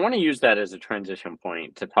want to use that as a transition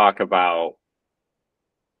point to talk about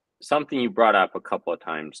something you brought up a couple of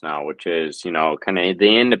times now, which is, you know, kind of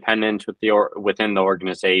the independence within the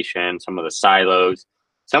organization, some of the silos,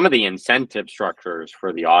 some of the incentive structures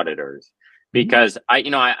for the auditors. Because I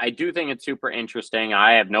do think it's super interesting.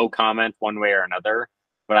 I have no comment one way or another,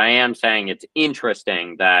 but I am saying it's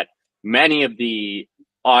interesting that many of the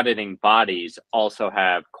auditing bodies also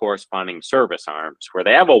have corresponding service arms where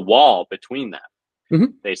they have a wall between them.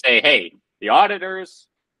 Mm-hmm. They say, hey, the auditors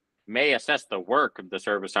may assess the work of the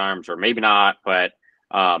service arms or maybe not, but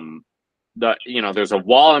there's a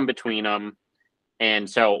wall in between them. And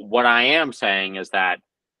so what I am saying is that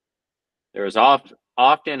there's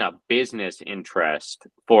often a business interest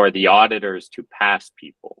for the auditors to pass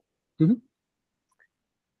people. Mm-hmm.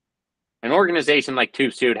 An organization like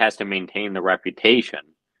TÜV has to maintain the reputation,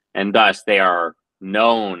 and thus they are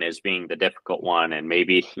known as being the difficult one, and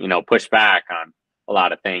maybe, you know, push back on a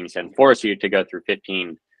lot of things and force you to go through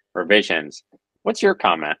 15 revisions. What's your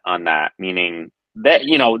comment on that? Meaning that,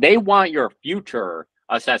 you know, they want your future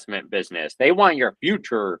assessment business. They want your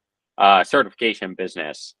future certification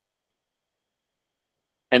business.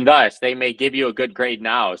 And thus they may give you a good grade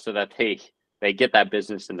now so that they get that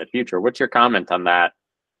business in the future. What's your comment on that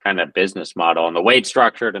kind of business model and the way it's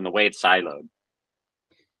structured and the way it's siloed?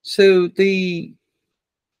 So the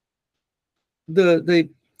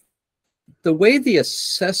way the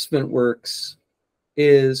assessment works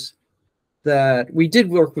is that we did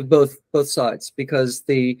work with both sides, because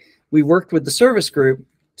we worked with the service group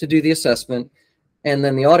to do the assessment, and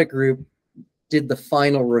then the audit group did the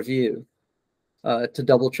final review to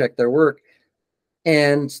double check their work.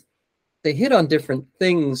 And they hit on different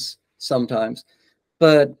things sometimes,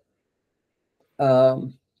 but I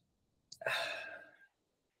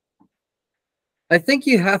think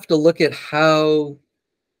you have to look at how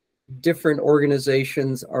different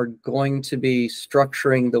organizations are going to be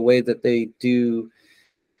structuring the way that they do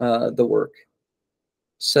the work.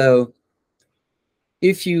 So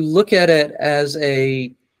if you look at it as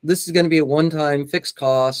this is going to be a one-time fixed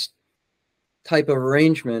cost type of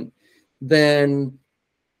arrangement, then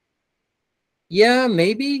yeah,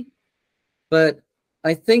 maybe. But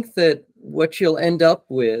I think that what you'll end up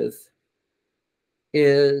with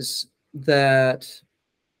is that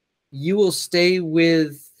you will stay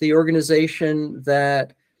with the organization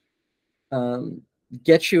that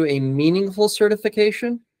gets you a meaningful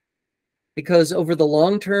certification, because over the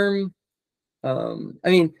long term, I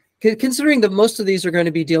mean, considering that most of these are going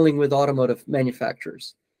to be dealing with automotive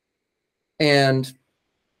manufacturers, and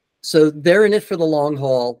so they're in it for the long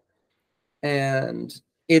haul, and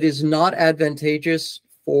it is not advantageous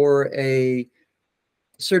for a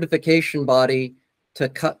certification body to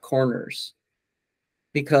cut corners,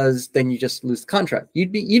 because then you just lose the contract.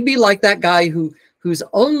 You'd be like that guy whose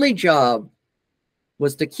only job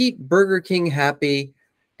was to keep Burger King happy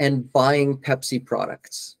and buying Pepsi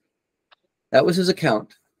products. That was his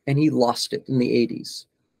account, and he lost it in the 80s,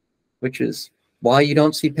 which is why you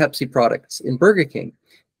don't see Pepsi products in Burger King.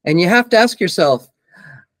 And you have to ask yourself,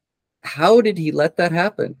 how did he let that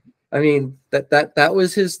happen? I mean, that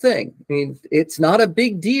was his thing. I mean, it's not a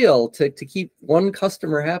big deal to keep one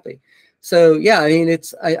customer happy. So yeah, I mean,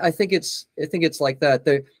 I think it's like that.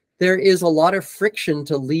 There is a lot of friction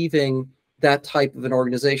to leaving that type of an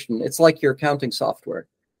organization. It's like your accounting software.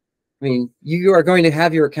 I mean, you are going to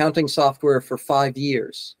have your accounting software for 5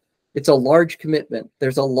 years. It's a large commitment.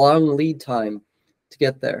 There's a long lead time to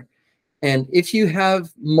get there. And if you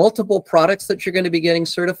have multiple products that you're going to be getting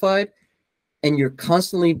certified, and you're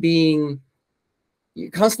constantly being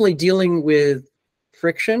you're constantly dealing with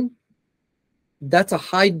friction, that's a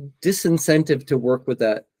high disincentive to work with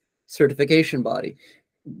that certification body.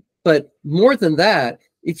 But more than that,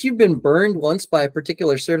 if you've been burned once by a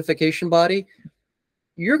particular certification body,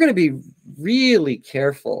 you're going to be really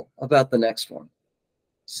careful about the next one.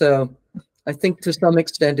 So I think to some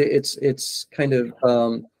extent it's kind of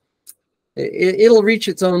it'll reach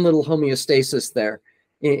its own little homeostasis there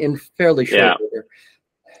in fairly short order.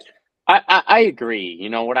 I agree. You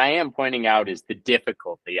know, what I am pointing out is the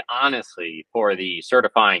difficulty, honestly, for the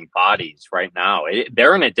certifying bodies right now.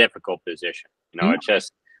 They're in a difficult position. You know, it's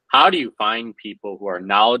just, how do you find people who are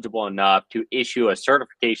knowledgeable enough to issue a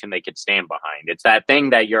certification they could stand behind? It's that thing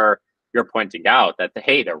that you're pointing out, that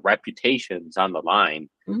hey, their reputation's on the line.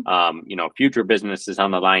 You know, future business is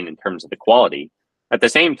on the line in terms of the quality. At the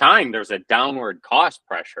same time, there's a downward cost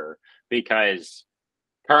pressure, because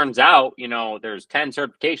turns out, you know, there's 10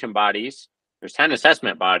 certification bodies, there's 10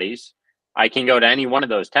 assessment bodies. I can go to any one of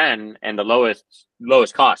those 10 and the lowest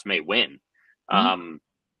cost may win.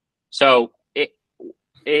 So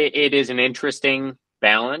it is an interesting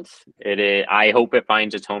balance. I hope it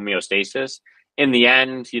finds its homeostasis. In the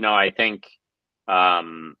end, you know, I think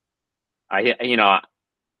I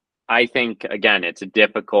think, again, it's a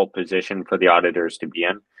difficult position for the auditors to be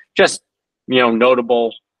in. Just, you know,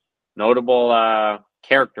 notable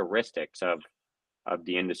characteristics of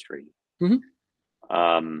the industry.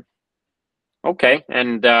 Okay,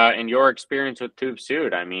 and in your experience with Tube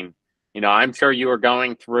Suit, I mean, you know, I'm sure you were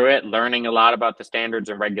going through it, learning a lot about the standards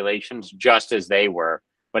and regulations just as they were.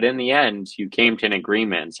 But in the end, you came to an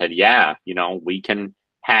agreement and said, yeah, you know, we can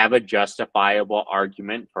have a justifiable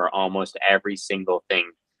argument for almost every single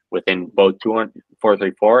thing within both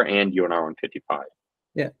 434 and UNR 155.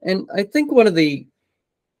 Yeah, and I think one of the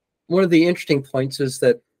interesting points is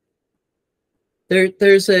that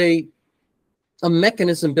there's a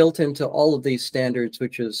mechanism built into all of these standards,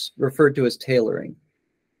 which is referred to as tailoring.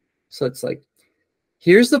 So it's like,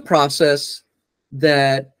 here's the process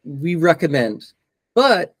that we recommend,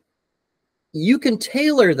 but you can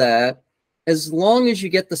tailor that as long as you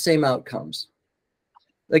get the same outcomes.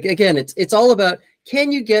 Like, again, it's all about,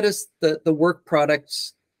 can you get us the work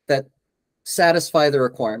products that satisfy the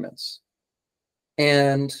requirements?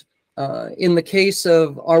 And in the case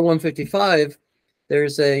of R155,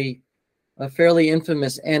 there's a fairly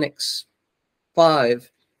infamous Annex 5,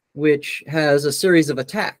 which has a series of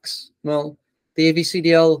attacks. Well, the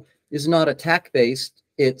AVCDL is not attack-based,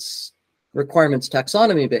 it's requirements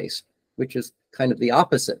taxonomy-based, which is kind of the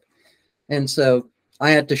opposite. And so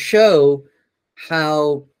I had to show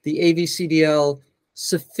how the AVCDL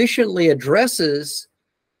sufficiently addresses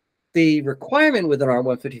the requirement within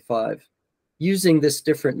R155 using this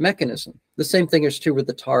different mechanism. The same thing is true with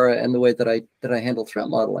the TARA and the way that I handle threat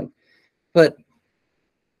modeling. But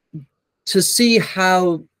to see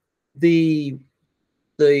how the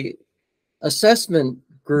assessment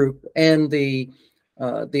group and the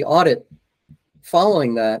audit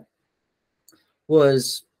following that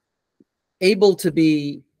was able to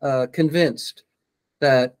be convinced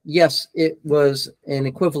that yes, it was an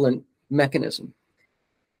equivalent mechanism.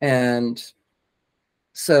 And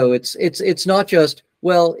so it's not just,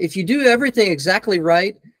 well, if you do everything exactly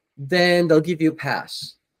right, then they'll give you a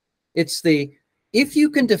pass. It's if you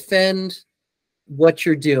can defend what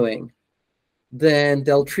you're doing, then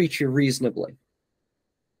they'll treat you reasonably.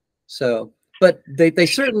 So, but they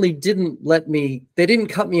certainly didn't they didn't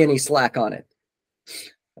cut me any slack on it.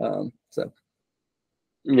 So.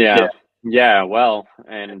 Yeah, well,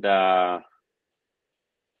 and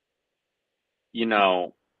you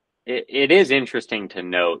know, it is interesting to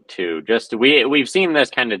note too, just we've seen this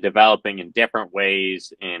kind of developing in different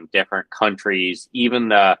ways in different countries, even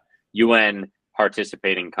the UN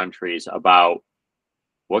participating countries, about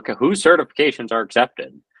whose certifications are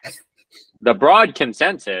accepted. The broad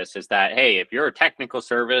consensus is that, hey, if you're a technical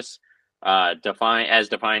service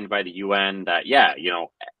defined by the UN, that, yeah, you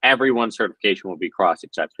know, everyone's certification will be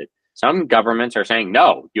cross-accepted. Some governments are saying,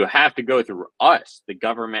 no, you have to go through us, the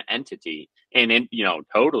government entity, and you know,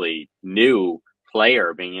 totally new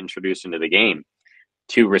player being introduced into the game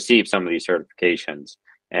to receive some of these certifications.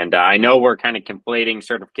 And I know we're kind of conflating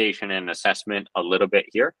certification and assessment a little bit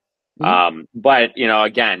here. But, you know,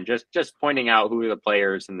 again, just pointing out who are the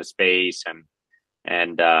players in the space and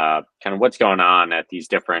kind of what's going on at these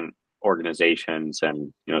different organizations,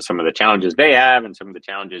 and, you know, some of the challenges they have and some of the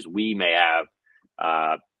challenges we may have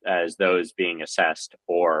as those being assessed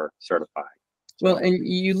or certified. Well, and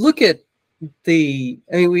you look at I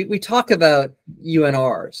mean, we talk about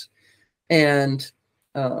UNRs, and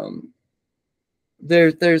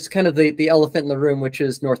there's kind of the elephant in the room, which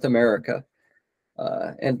is North America.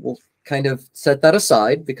 And we'll kind of set that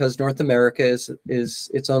aside because North America is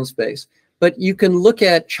its own space. But you can look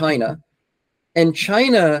at China, and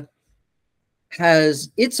China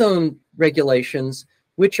has its own regulations,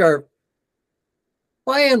 which are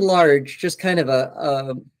by and large just kind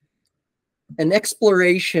of an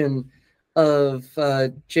exploration of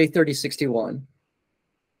J3061.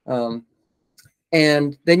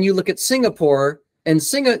 And then you look at Singapore, and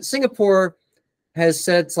Singapore has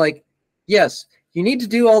said, it's like, yes, you need to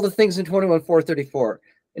do all the things in 21434.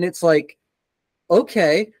 And it's like,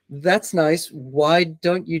 okay, that's nice. Why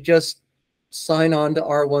don't you just sign on to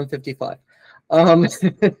R155?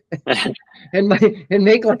 And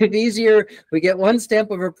make life easier. We get one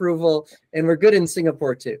stamp of approval, and we're good in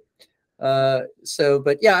Singapore too.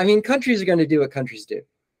 But yeah, I mean, countries are going to do what countries do.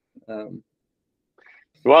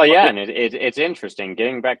 Well, yeah, and it's interesting.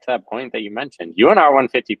 Getting back to that point that you mentioned, UNR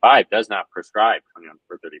 155 does not prescribe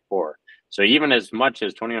 21434. So even as much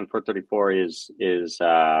as 21434 is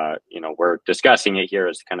we're discussing it here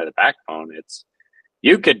as kind of the backbone,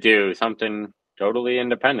 you could do something totally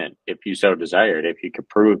independent if you so desired, if you could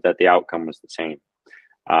prove that the outcome was the same.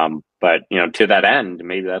 But to that end,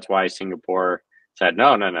 maybe that's why Singapore said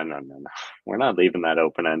no, we're not leaving that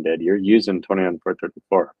open ended. You're using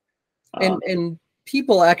 21434. And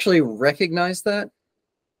people actually recognize that.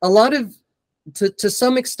 A lot of, to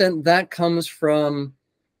some extent, that comes from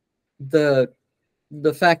the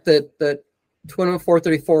fact that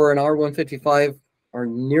 21434 and R155 are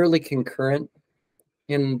nearly concurrent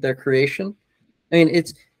in their creation. I mean,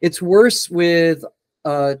 it's worse with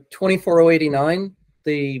 24089,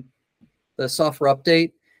 the software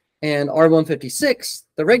update, and R156,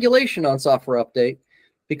 the regulation on software update,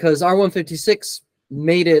 because R156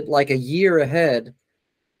 made it like a year ahead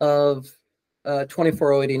of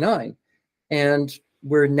 24089. And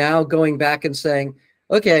we're now going back and saying,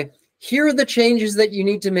 okay, here are the changes that you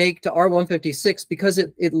need to make to R156, because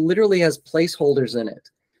it literally has placeholders in it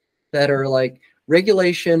that are like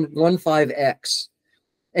regulation 15X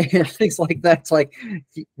and things like that. It's like,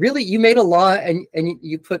 really, you made a law and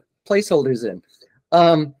you put placeholders in.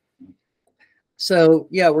 So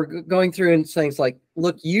yeah, we're going through and saying, it's like,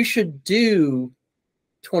 look, you should do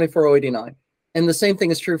 24089. And the same thing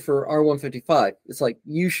is true for R155. It's like,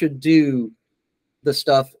 you should do the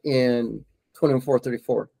stuff in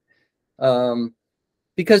 21434.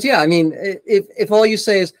 Because yeah, I mean, if all you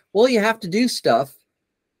say is, well, you have to do stuff,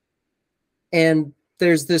 and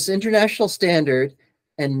there's this international standard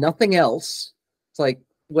and nothing else, it's like,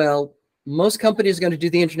 well, most companies are going to do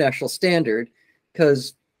the international standard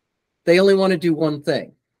because they only want to do one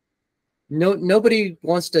thing. Nobody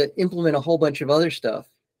wants to implement a whole bunch of other stuff.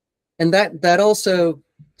 And that also,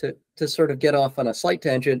 to sort of get off on a slight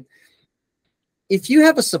tangent, if you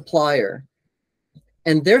have a supplier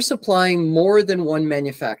and they're supplying more than one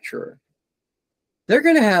manufacturer, they're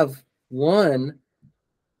going to have one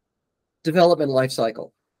development life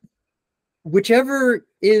cycle. Whichever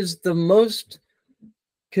is the most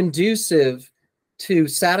conducive to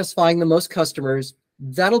satisfying the most customers,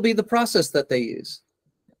 that'll be the process that they use.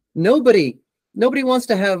 Nobody wants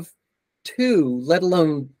to have two, let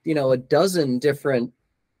alone a dozen different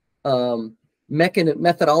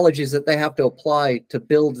methodologies that they have to apply to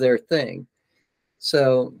build their thing.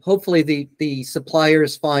 So hopefully the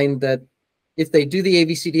suppliers find that if they do the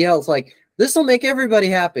AVCDL, it's like, this will make everybody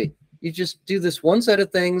happy. You just do this one set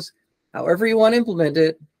of things, however you want to implement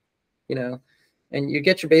it, and you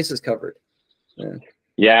get your bases covered.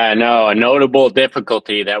 Yeah, no, a notable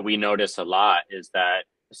difficulty that we notice a lot is that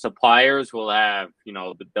suppliers will have,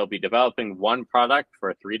 they'll be developing one product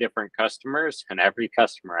for 3 different customers, and every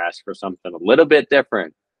customer asks for something a little bit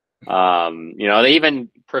different. They even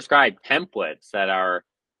prescribe templates that are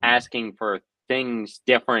asking for things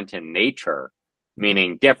different in nature,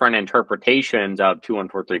 meaning different interpretations of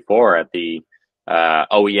 21434 at the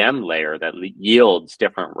OEM layer that yields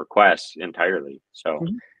different requests entirely. So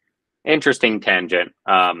interesting tangent.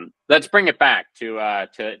 Let's bring it back to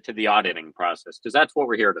the auditing process, because that's what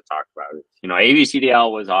we're here to talk about.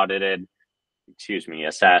 AVCDL was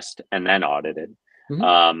assessed and then audited.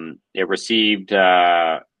 It received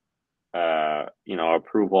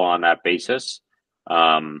approval on that basis.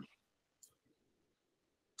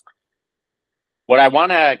 What I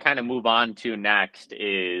want to kind of move on to next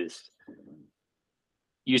is,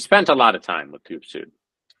 you spent a lot of time with TubeSud.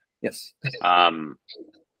 Yes.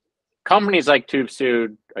 Companies like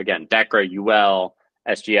TubeSud, again, DECRA, UL,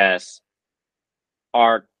 SGS,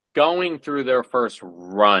 are going through their first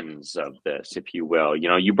runs of this, if you will.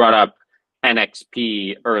 You brought up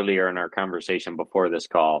NXP earlier in our conversation before this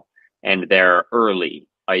call, and their early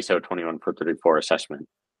ISO 21434 assessment.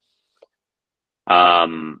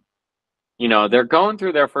 Um, you know, they're going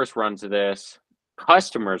through their first runs of this.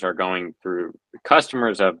 Customers of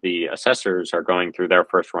the assessors are going through their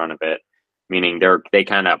first run of it, meaning they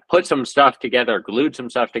kind of put some stuff together, glued some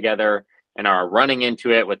stuff together, and are running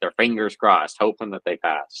into it with their fingers crossed, hoping that they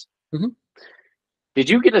pass. Mhm. Did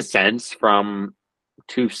you get a sense from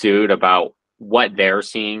Tooth Suit about what they're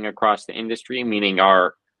seeing across the industry? Meaning,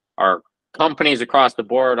 are companies across the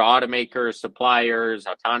board, automakers, suppliers,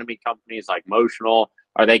 autonomy companies like Motional,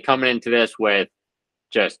 are they coming into this with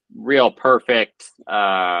just real perfect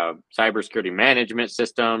cybersecurity management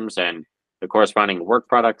systems and the corresponding work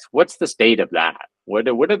products? What's the state of that? What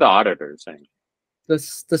are the auditors saying? The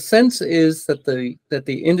sense is that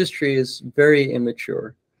the industry is very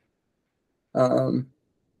immature. Um,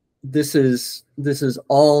 this is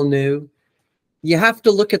all new. You have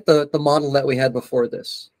to look at the model that we had before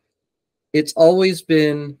this. It's always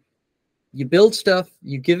been, you build stuff,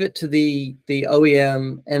 you give it to the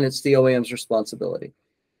OEM, and it's the OEM's responsibility.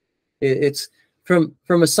 It's from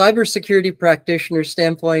a cybersecurity practitioner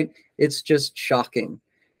standpoint, it's just shocking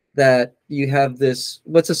that you have this,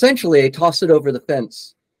 what's essentially a toss it over the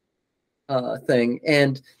fence thing,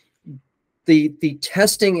 and the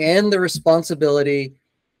testing and the responsibility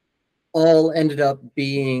all ended up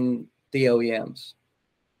being the OEMs,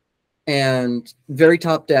 and very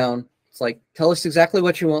top down. It's like, tell us exactly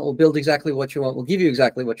what you want, we'll build exactly what you want, we'll give you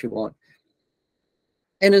exactly what you want.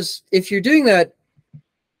 And if you're doing that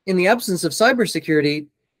in the absence of cybersecurity,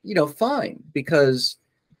 you know, fine, because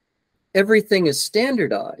everything is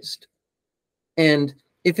standardized. And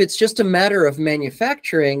if it's just a matter of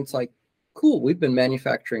manufacturing, it's like, cool, we've been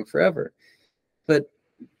manufacturing forever. But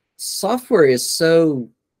software is so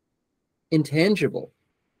intangible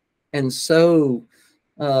and so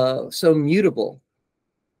mutable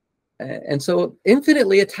and so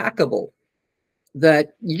infinitely attackable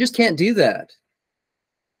that you just can't do that.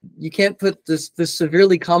 You can't put this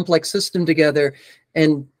severely complex system together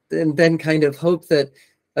and then kind of hope that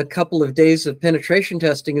a couple of days of penetration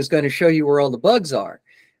testing is going to show you where all the bugs are.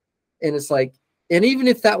 And it's like, and even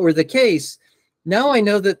if that were the case, now I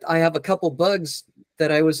know that I have a couple bugs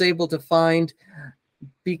that I was able to find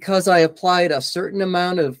because I applied a certain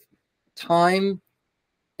amount of time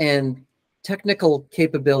and technical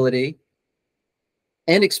capability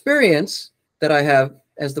and experience that I have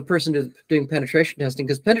as the person doing penetration testing,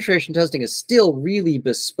 because penetration testing is still really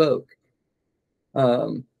bespoke.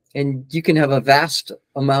 And you can have a vast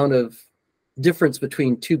amount of difference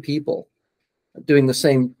between two people doing the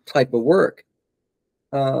same type of work.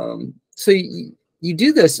 So you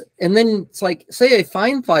do this, and then it's like, say I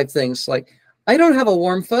find 5 things, like, I don't have a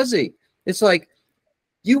warm fuzzy. It's like,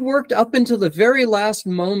 you worked up until the very last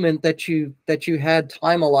moment that you had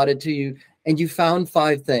time allotted to you, and you found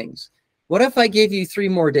 5 things. What if I gave you 3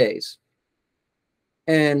 more days?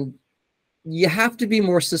 And you have to be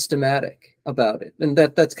more systematic about it. And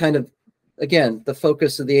that's kind of, again, the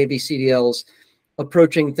focus of the AVCDLs,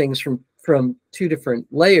 approaching things from 2 different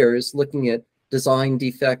layers, looking at design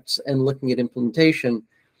defects and looking at implementation.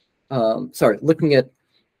 Looking at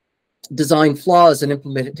design flaws and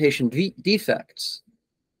implementation defects.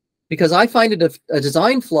 Because I find it a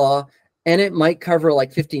design flaw, and it might cover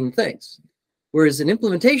like 15 things. Whereas an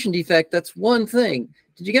implementation defect, that's 1 thing.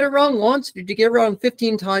 Did you get it wrong once? Did you get it wrong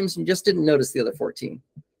 15 times and just didn't notice the other 14?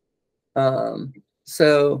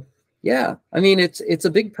 So yeah, I mean, it's a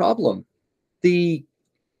big problem. Getting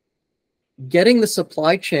the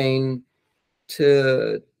supply chain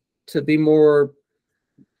to be more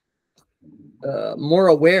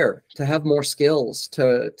aware, to have more skills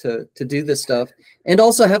to do this stuff, and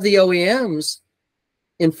also have the OEMs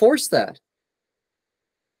enforce that.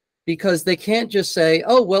 Because they can't just say,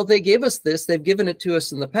 oh, well, they gave us this, they've given it to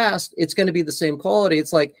us in the past, it's going to be the same quality.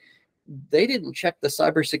 It's like, they didn't check the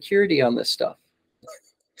cybersecurity on this stuff.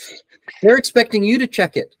 They're expecting you to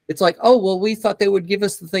check it. It's like, oh, well, we thought they would give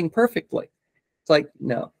us the thing perfectly. It's like,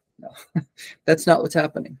 no, that's not what's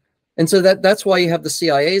happening. And so that's why you have the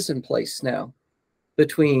CIAs in place now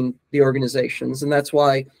between the organizations. And that's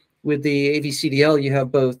why with the AVCDL, you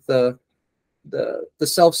have both the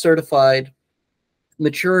self-certified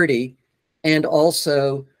maturity and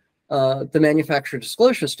also the manufacturer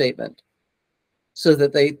disclosure statement, so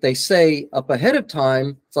that they say up ahead of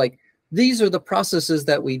time, it's like, these are the processes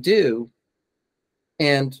that we do,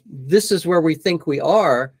 and this is where we think we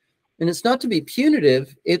are. And it's not to be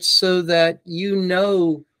punitive, it's so that you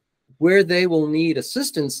know where they will need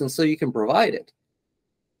assistance, and so you can provide it.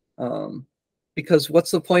 Because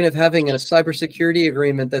what's the point of having a cybersecurity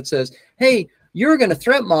agreement that says, hey, you're going to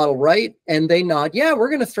threat model, right? And they nod, yeah, we're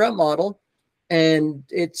going to threat model. And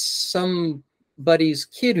it's some buddy's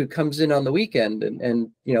kid who comes in on the weekend and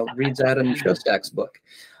you know, reads Adam Shostak's book.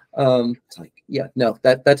 It's like, yeah, no,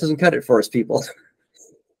 that doesn't cut it for us, people.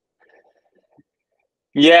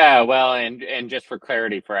 Yeah, well, and just for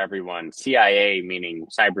clarity for everyone, CIA, meaning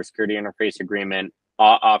Cybersecurity Interface Agreement,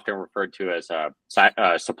 often referred to as a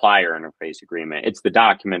supplier interface agreement. It's the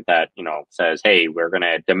document that, you know, says, hey, we're going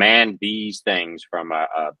to demand these things from a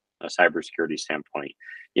cybersecurity standpoint.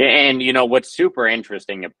 Yeah, and you know what's super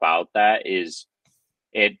interesting about that is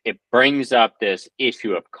it brings up this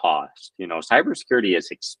issue of cost. You know, cybersecurity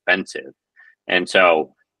is expensive, and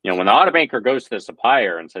so you know when the automaker goes to the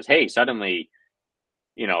supplier and says, hey, suddenly,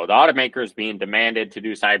 you know, the automaker is being demanded to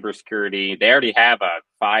do cybersecurity. They already have a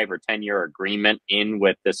 5 or 10 year agreement in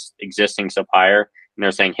with this existing supplier, and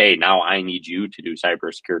they're saying, "Hey, now I need you to do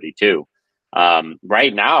cybersecurity too."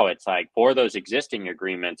 Right now, it's like for those existing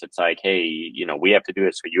agreements, it's like, "Hey, you know, we have to do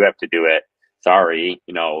it, so you have to do it." Sorry,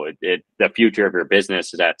 you know, the future of your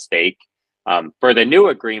business is at stake. For the new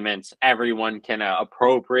agreements, everyone can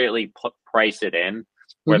appropriately price it in,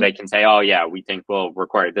 where they can say, "Oh yeah, we think we'll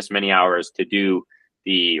require this many hours to do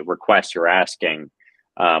the request you're asking,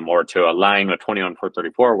 or to align with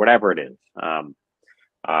 21434, whatever it is."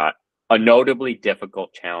 A notably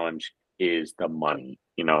difficult challenge is the money.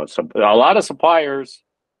 You know, so a lot of suppliers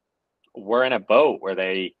were in a boat where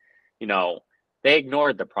they, you know, they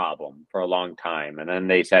ignored the problem for a long time, and then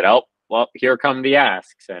they said, "Oh, well, here come the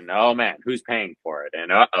asks," and oh man, who's paying for it?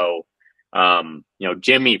 And you know,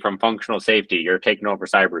 Jimmy from functional safety, you're taking over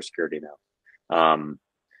cybersecurity now.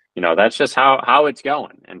 You know, that's just how it's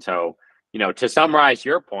going. And so, you know, to summarize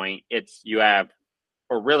your point, it's you have,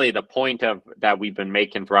 or really the point of that we've been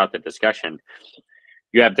making throughout the discussion,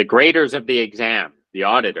 you have the graders of the exam, the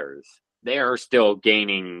auditors, they are still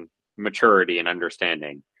gaining maturity and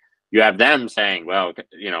understanding. You have them saying, well,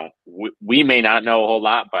 you know, we may not know a whole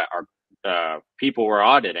lot, but our people we're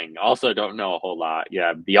auditing also don't know a whole lot. You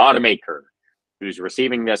have the automaker who's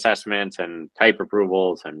receiving the assessments and type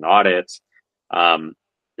approvals and audits,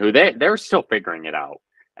 who they're still figuring it out.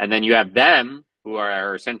 And then you have them who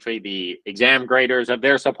are essentially the exam graders of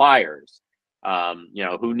their suppliers, you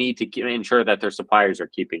know, who need to ensure that their suppliers are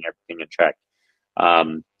keeping everything in check.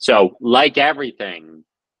 So like everything,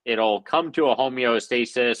 it'll come to a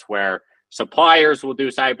homeostasis where suppliers will do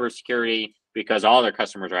cybersecurity because all their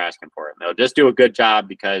customers are asking for it. They'll just do a good job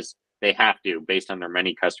because they have to, based on their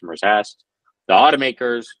many customers asked. The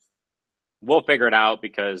automakers will figure it out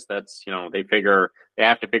because that's, you know, they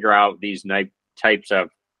have to figure out these types of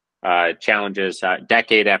challenges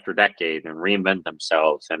decade after decade and reinvent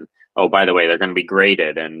themselves. And oh, by the way, they're going to be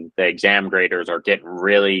graded, and the exam graders are getting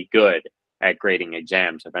really good at grading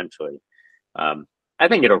exams eventually. I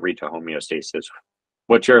think it'll reach a homeostasis.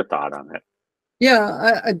 What's your thought on it?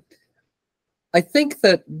 Yeah, I think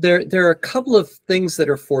that there are a couple of things that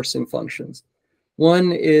are forcing functions.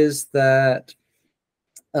 One is that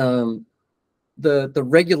the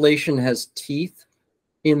regulation has teeth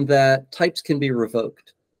in that types can be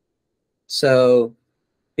revoked. So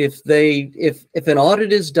if an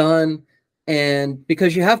audit is done, and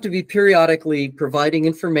because you have to be periodically providing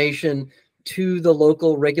information to the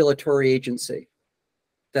local regulatory agency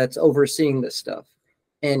that's overseeing this stuff,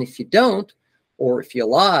 and if you don't, or if you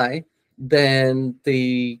lie, then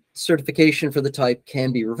the certification for the type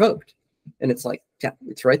can be revoked. And it's like, yeah,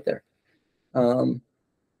 it's right there.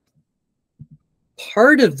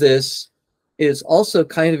 Part of this is also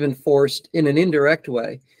kind of enforced in an indirect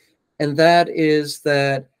way, and that is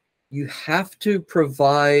that you have to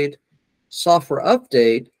provide software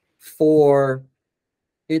update for,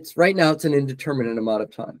 it's right now it's an indeterminate amount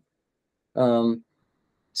of time.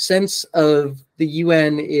 Sense of the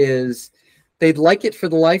UN is they'd like it for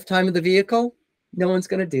the lifetime of the vehicle. No one's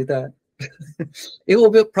going to do that. It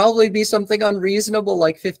will probably be something unreasonable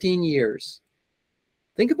like 15 years.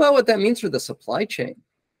 Think about what that means for the supply chain.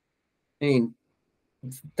 I mean,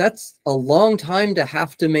 that's a long time to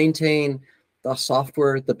have to maintain the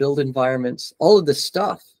software, the build environments, all of this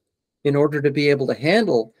stuff in order to be able to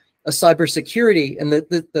handle a cybersecurity. And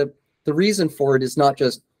the reason for it is not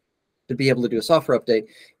just to be able to do a software update.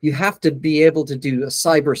 You have to be able to do a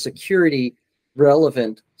cybersecurity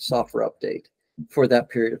relevant software update for that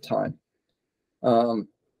period of time.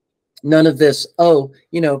 None of this, oh,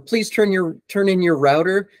 you know, please turn in your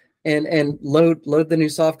router and load the new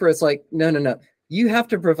software. It's like, no. You have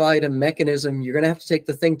to provide a mechanism. You're going to have to take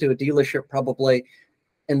the thing to a dealership probably,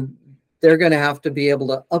 and they're going to have to be able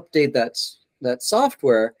to update that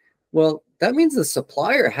software. Well, that means the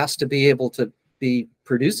supplier has to be able to be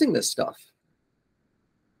producing this stuff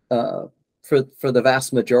for the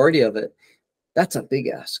vast majority of it. That's a big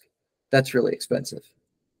ask. That's really expensive.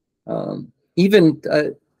 even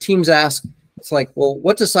teams ask, it's like, well,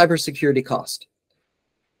 what does cybersecurity cost?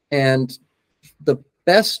 And the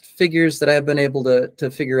best figures that I've been able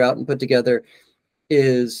to figure out and put together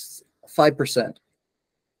is 5%.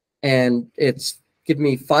 And it's give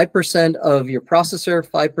me 5% of your processor,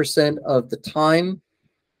 5% of the time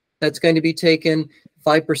that's going to be taken,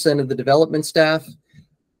 5% of the development staff,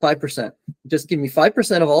 5%. Just give me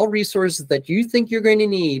 5% of all resources that you think you're going to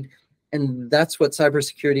need, and that's what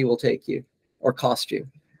cybersecurity will take you or cost you.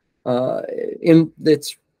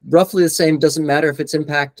 It's roughly the same. Doesn't matter if it's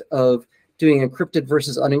impact of doing encrypted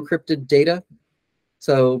versus unencrypted data.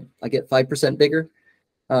 So I get 5% bigger.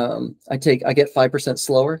 I get 5%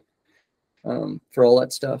 slower for all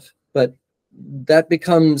that stuff. But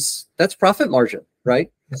that's profit margin,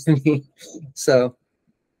 right? So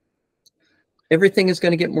everything is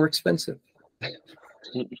going to get more expensive.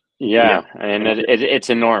 Yeah, and it's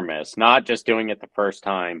enormous. Not just doing it the first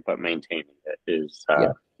time, but maintaining it is,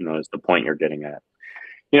 is the point you're getting at.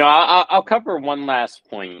 I'll cover one last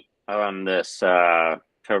point on this to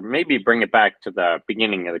maybe bring it back to the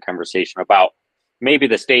beginning of the conversation about maybe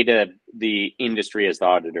the state of the industry as the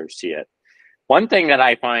auditors see it. One thing that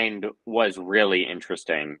I find was really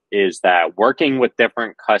interesting is that working with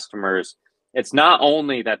different customers, it's not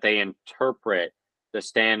only that they interpret the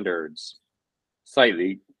standards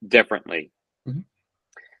slightly differently. Mm-hmm.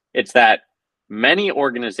 It's that many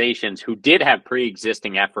organizations who did have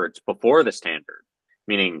pre-existing efforts before the standard,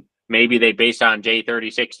 meaning maybe they based it on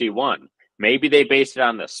J3061, maybe they based it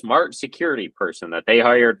on the smart security person that they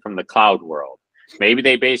hired from the cloud world. Maybe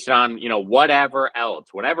they based it on, whatever else,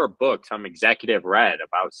 whatever book some executive read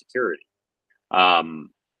about security. A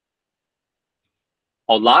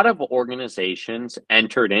lot of organizations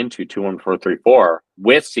entered into 21434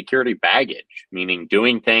 with security baggage, meaning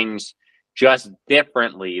doing things just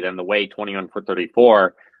differently than the way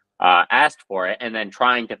 21434 asked for it, and then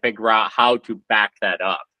trying to figure out how to back that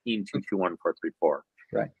up into 21434.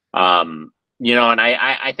 Right. And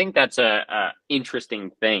I think that's a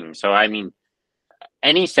interesting thing. So, I mean,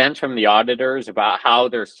 any sense from the auditors about how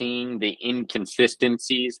they're seeing the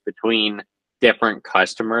inconsistencies between different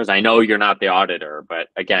customers? I know you're not the auditor, but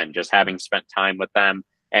again, just having spent time with them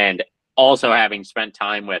and also having spent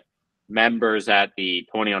time with members at the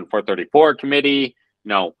 21434 committee,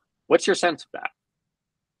 what's your sense of that?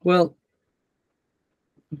 Well,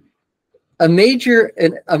 a major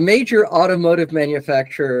automotive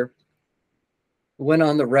manufacturer went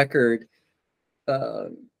on the record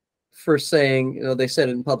for saying, they said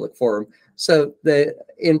in public forum. So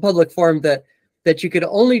in public forum that you could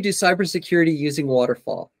only do cybersecurity using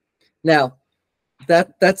waterfall. Now,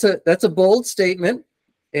 that's a bold statement,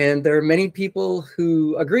 and there are many people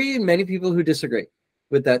who agree and many people who disagree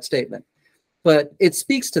with that statement. But it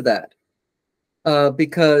speaks to that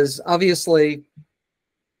because obviously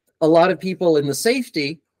a lot of people in the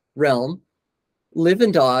safety realm live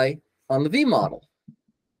and die on the V model.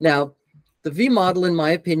 Now, the V model, in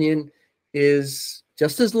my opinion, is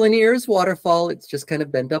just as linear as waterfall. It's just kind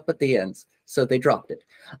of bent up at the ends. So they dropped it.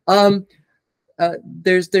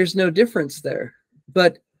 There's no difference there.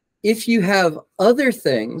 But if you have other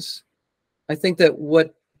things, I think that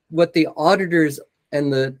what the auditors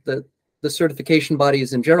and the certification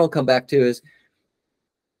bodies in general come back to is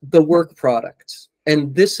the work products.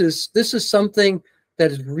 And this is something that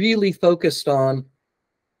is really focused on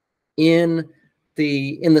in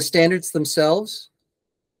the standards themselves,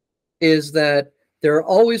 is that there are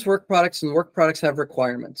always work products, and work products have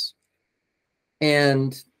requirements.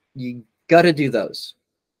 And you got to do those.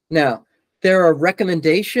 Now, there are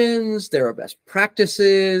recommendations, there are best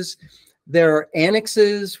practices, there are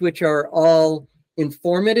annexes, which are all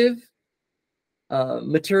informative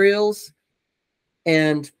materials.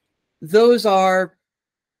 And those are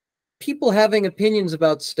people having opinions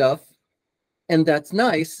about stuff, and that's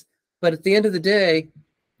nice. But at the end of the day,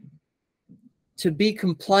 to be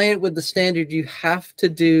compliant with the standard, you have to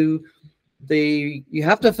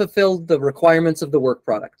fulfill the requirements of the work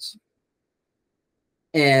products.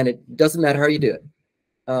 And it doesn't matter how you do it.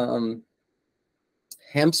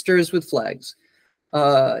 Hamsters with flags.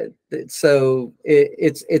 So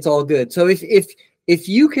it's all good. So if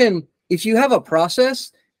you have a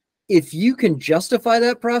process, if you can justify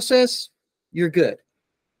that process, you're good.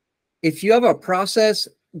 If you have a process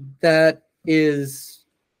that is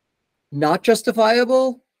not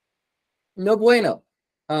justifiable, no bueno.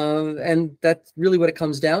 And that's really what it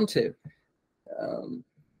comes down to.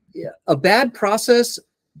 A bad process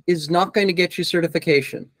is not going to get you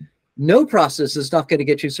certification. No process is not going to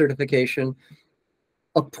get you certification.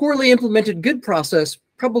 A poorly implemented good process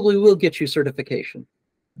probably will get you certification.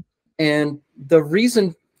 And the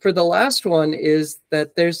reason for the last one is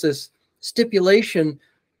that there's this stipulation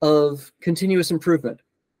of continuous improvement.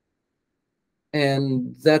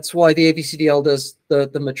 And that's why the AVCDL does the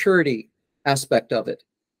maturity aspect of it.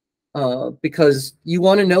 Because you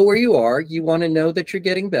want to know where you are, you want to know that you're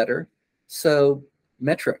getting better. So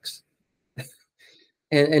metrics.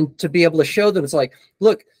 And to be able to show them, it's like,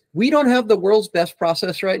 look, we don't have the world's best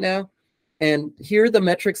process right now. And here are the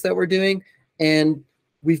metrics that we're doing. And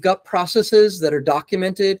we've got processes that are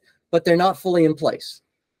documented, but they're not fully in place.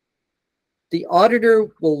 The auditor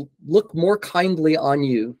will look more kindly on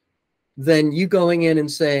you than you going in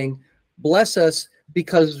and saying, bless us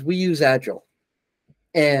because we use Agile.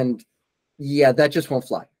 And yeah, that just won't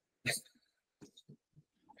fly.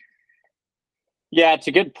 Yeah, it's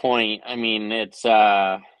a good point. I mean, and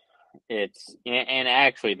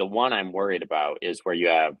actually the one I'm worried about is where you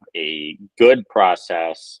have a good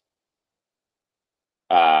process,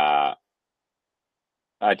 a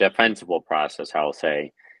defensible process, I'll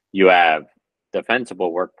say. You have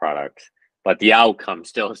defensible work products, but the outcome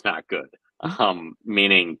still is not good.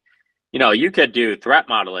 Meaning, you could do threat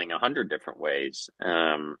modeling 100 different ways.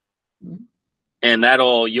 And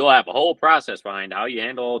you'll have a whole process behind how you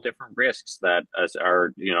handle different risks that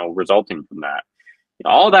are, resulting from that.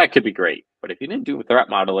 All that could be great, but if you didn't do threat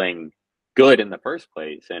modeling good in the first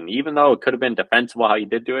place, and even though it could have been defensible how you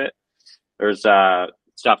did do it, there's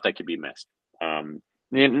stuff that could be missed.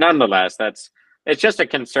 Nonetheless, it's just a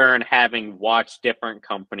concern having watched different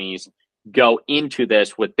companies go into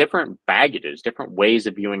this with different baggages, different ways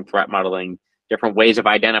of viewing threat modeling, different ways of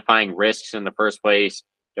identifying risks in the first place,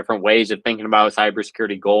 different ways of thinking about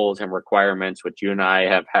cybersecurity goals and requirements, which you and I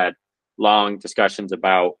have had long discussions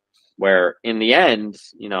about, where in the end,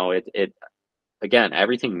 again,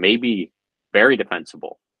 everything may be very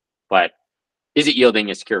defensible, but is it yielding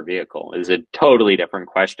a secure vehicle is a totally different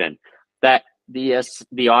question that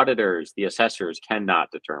the auditors, the assessors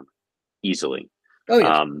cannot determine easily. Oh,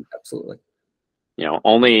 yes, absolutely.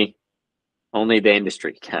 Only the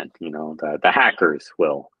industry can, the hackers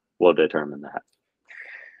will determine that.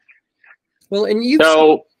 Well, and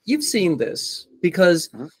you've seen this because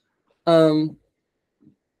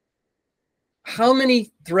how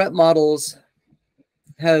many threat models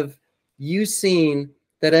have you seen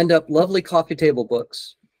that end up lovely coffee table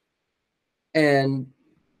books, and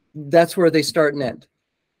that's where they start and end?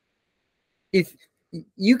 If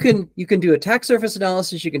you can do attack surface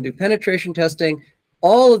analysis, you can do penetration testing,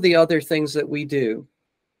 all of the other things that we do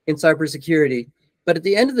in cybersecurity, but at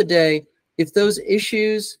the end of the day, if those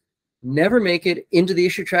issues never make it into the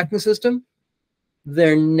issue tracking system,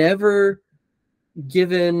 they're never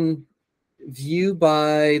given view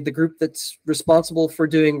by the group that's responsible for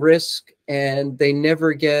doing risk, and they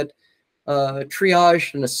never get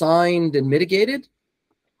triaged and assigned and mitigated.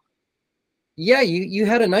 Yeah, you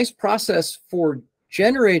had a nice process for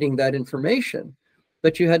generating that information,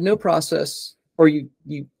 but you had no process, or you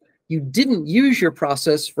didn't use your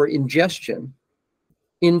process for ingestion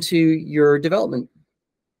into your development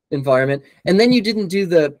environment, and then you didn't do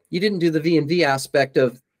the V&V aspect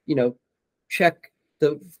of check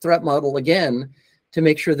the threat model again to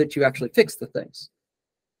make sure that you actually fix the things.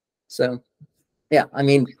 So yeah, I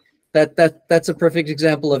mean that's a perfect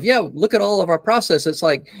example of, yeah, look at all of our process. It's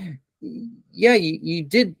like, yeah, you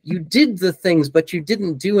did the things, but you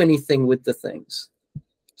didn't do anything with the things.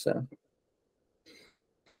 So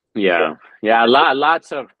yeah,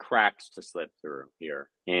 lots of cracks to slip through here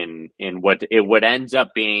in what ends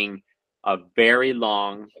up being a very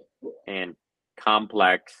long and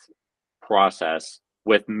complex process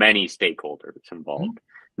with many stakeholders involved.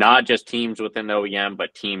 Not just teams within the OEM,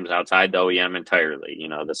 but teams outside the OEM entirely.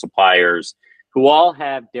 The suppliers, who all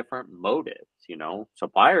have different motives.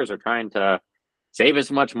 Suppliers are trying to save as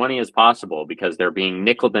much money as possible because they're being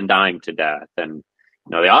nickeled and dimed to death. And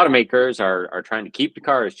the automakers are trying to keep the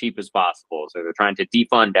car as cheap as possible. So they're trying to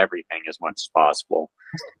defund everything as much as possible.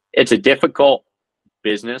 It's a difficult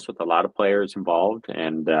business with a lot of players involved.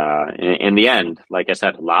 And in the end, like I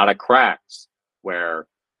said, a lot of cracks where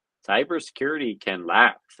cybersecurity can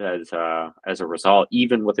lapse as a result,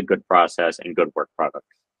 even with a good process and good work product.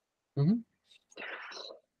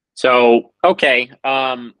 So, okay.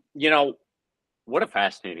 What a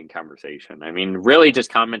fascinating conversation. I mean, really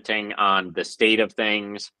just commenting on the state of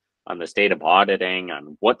things, on the state of auditing,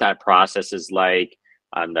 on what that process is like,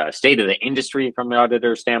 on the state of the industry from the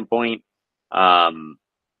auditor standpoint, and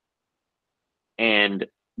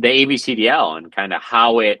the AVCDL and kind of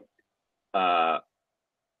how it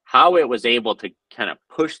was able to kind of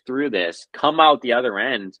push through this, come out the other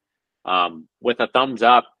end with a thumbs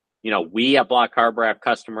up. We at Block Harbor have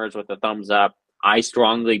customers with a thumbs up. I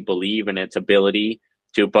strongly believe in its ability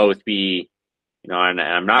to both be, and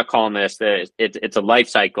I'm not calling this it's a life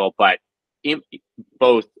cycle, but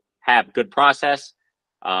both have good process,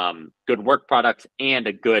 good work product, and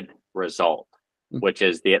a good result, which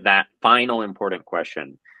is that final important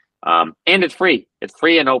question. And it's free. It's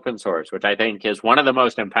free and open source, which I think is one of the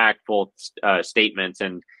most impactful statements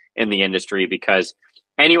in the industry, because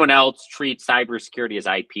anyone else treats cybersecurity as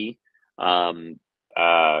IP.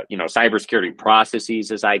 Cybersecurity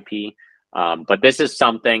processes as IP. But this is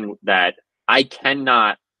something that I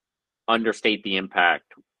cannot understate the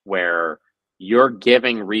impact, where you're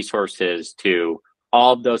giving resources to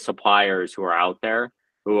all of those suppliers who are out there,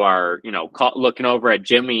 who are, looking over at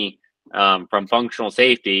Jimmy from functional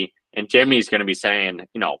safety, and Jimmy's going to be saying,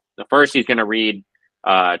 the first he's going to read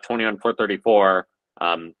 21434.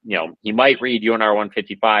 He might read UNR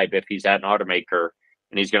 155 if he's at an automaker,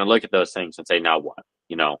 and he's going to look at those things and say, now what?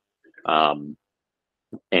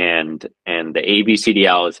 And the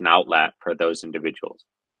AVCDL is an outlet for those individuals.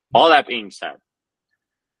 All that being said,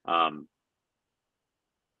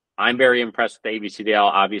 I'm very impressed with the AVCDL.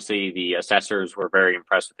 Obviously, the assessors were very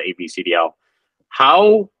impressed with the AVCDL.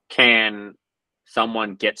 How can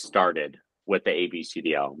someone get started with the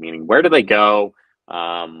AVCDL? Meaning, where do they go?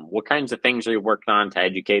 What kinds of things are you working on to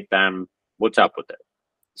educate them? What's up with it?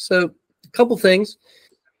 So, a couple things.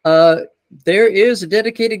 There is a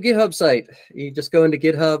dedicated GitHub site. You just go into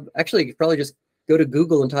GitHub. Actually, you could probably just go to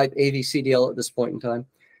Google and type AVCDL at this point in time.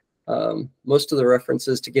 Most of the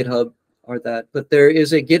references to GitHub are that, but there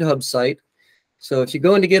is a GitHub site. So if you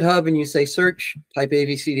go into GitHub and you say search, type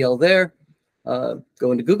AVCDL there, go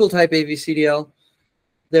into Google, type AVCDL.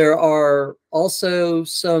 There are also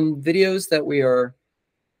some videos that we are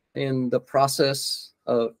in the process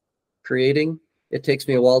of creating. It takes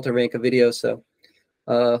me a while to make a video, so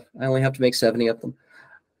I only have to make 70 of them.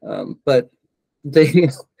 But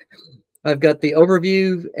I've got the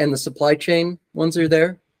overview and the supply chain ones are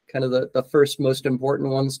there, kind of the first most important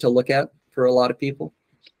ones to look at for a lot of people.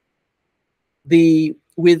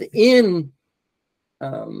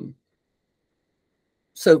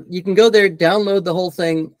 So you can go there, download the whole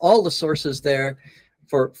thing, all the sources there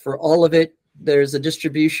for all of it. There's a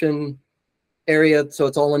distribution area, so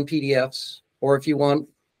it's all in PDFs. Or if you want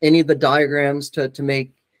any of the diagrams to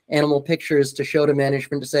make animal pictures to show to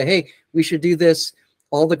management to say, hey, we should do this,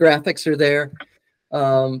 all the graphics are there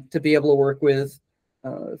to be able to work with.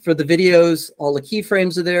 For the videos, all the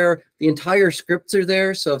keyframes are there. The entire scripts are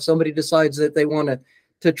there. So if somebody decides that they want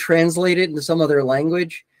to translate it into some other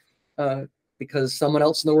language because someone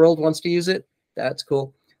else in the world wants to use it, that's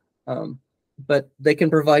cool. But they can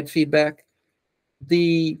provide feedback.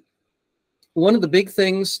 One of the big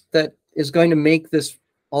things that is going to make this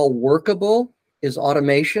all workable is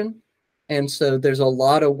automation. And so there's a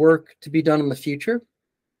lot of work to be done in the future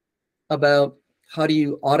about how do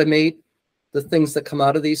you automate the things that come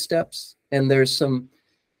out of these steps. And there's some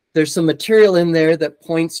material in there that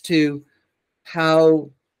points to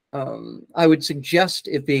how I would suggest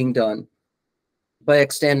it being done by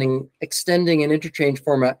extending an interchange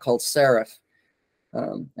format called Serif.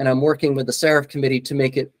 And I'm working with the Serif committee to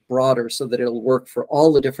make it broader so that it'll work for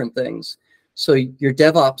all the different things. So your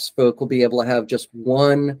DevOps folk will be able to have just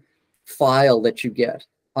one file that you get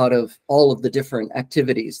out of all of the different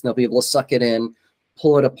activities. And they'll be able to suck it in,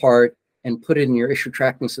 pull it apart, and put it in your issue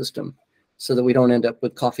tracking system so that we don't end up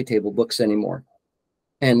with coffee table books anymore.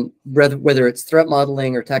 And whether it's threat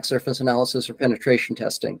modeling or attack surface analysis or penetration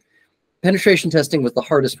testing. Penetration testing was the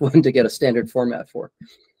hardest one to get a standard format for.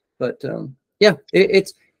 But yeah,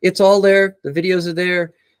 it's all there. The videos are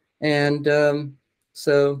there. And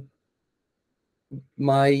so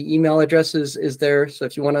my email address is there. So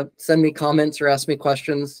if you want to send me comments or ask me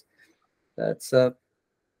questions, that's a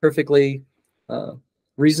perfectly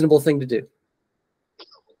reasonable thing to do.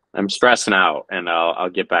 I'm stressing out, and I'll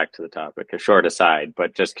get back to the topic, a short aside,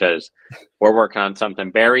 but just because we're working on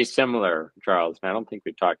something very similar, Charles, and I don't think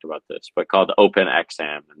we've talked about this, but called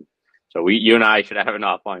OpenXAM. And so you and I should have an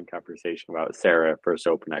offline conversation about Sarah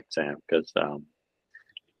versus OpenXAM, because I'm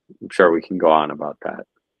sure we can go on about that.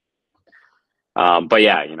 But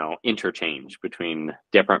yeah, interchange between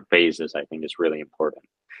different phases, I think, is really important.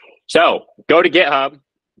 So go to GitHub,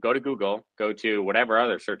 go to Google, go to whatever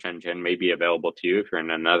other search engine may be available to you if you're in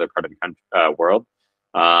another part of the world,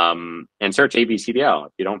 and search AVCDL.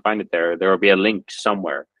 If you don't find it there will be a link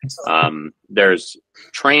somewhere. There's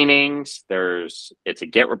trainings, it's a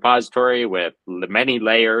Git repository with many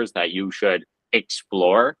layers that you should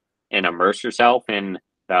explore and immerse yourself in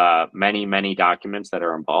the many documents that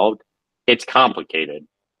are involved. It's complicated.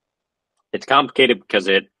 It's complicated because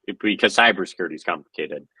cybersecurity is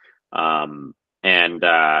complicated. and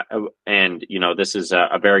you know, this is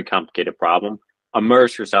a very complicated problem.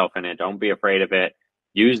 Immerse yourself in it. Don't be afraid of it.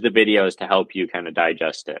 Use the videos to help you kind of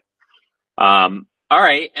digest it. All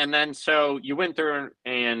right, and then so you went through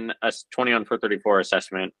an a 21 for 34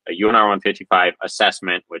 assessment, a UNR 155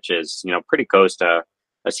 assessment, which is, you know, pretty close to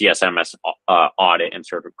a CSMS audit and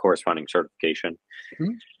sort of corresponding certification.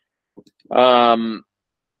 Mm-hmm.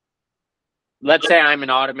 Let's say I'm an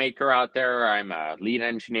automaker out there. I'm a lead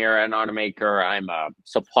engineer at an automaker. I'm a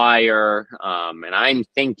supplier, and I'm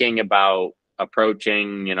thinking about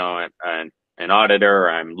approaching, you know, an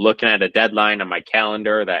auditor. I'm looking at a deadline on my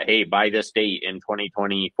calendar that, hey, by this date in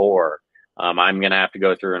 2024, I'm going to have to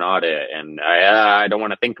go through an audit, and I don't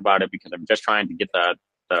want to think about it because I'm just trying to get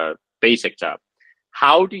the basics up.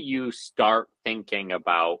 How do you start thinking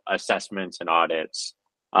about assessments and audits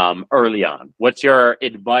early on? What's your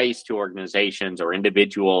advice to organizations or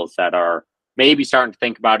individuals that are maybe starting to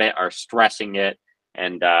think about it, are stressing it,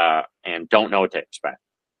 and don't know what to expect?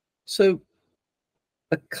 So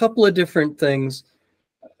a couple of different things.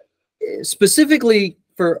 Specifically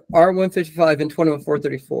for R155 and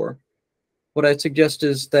 21434, what I suggest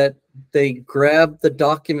is that they grab the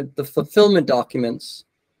document, the fulfillment documents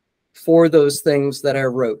for those things that I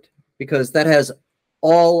wrote, because that has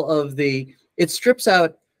all of the, it strips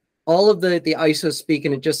out all of the ISO speak,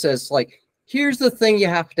 and it just says, like, here's the thing you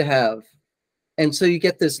have to have. And so you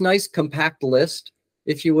get this nice compact list,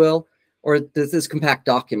 if you will, or this compact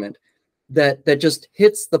document that just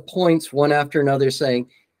hits the points one after another, saying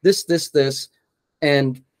this,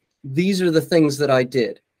 and these are the things that I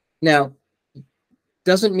did. Now,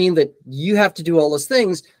 doesn't mean that you have to do all those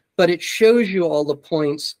things, but it shows you all the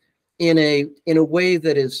points in a way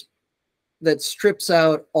that strips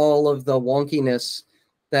out all of the wonkiness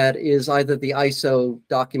that is either the ISO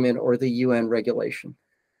document or the UN regulation.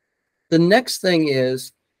 The next thing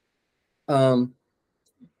is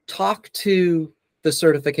talk to the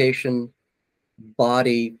certification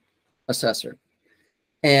body assessor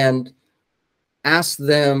and ask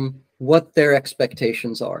them what their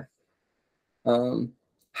expectations are.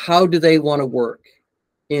 How do they want to work?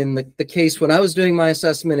 In the case when I was doing my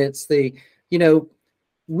assessment, it's the, you know,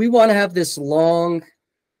 we want to have this long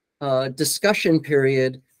discussion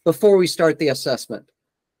period before we start the assessment,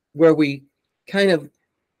 where we kind of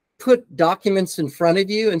put documents in front of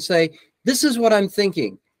you and say, this is what I'm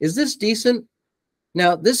thinking. Is this decent?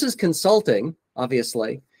 Now, this is consulting,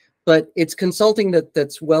 obviously, but it's consulting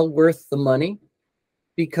that's well worth the money,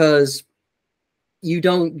 because you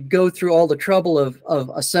don't go through all the trouble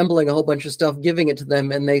of assembling a whole bunch of stuff, giving it to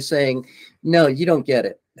them, and they saying, no, you don't get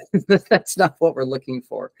it. That's not what we're looking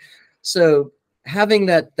for. So having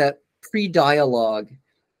that pre-dialogue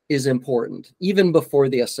is important, even before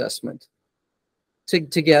the assessment,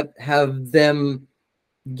 to have them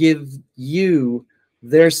give you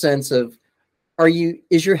their sense of,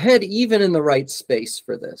 is your head even in the right space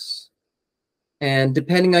for this? And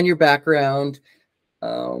depending on your background,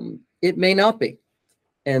 it may not be.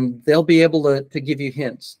 And they'll be able to give you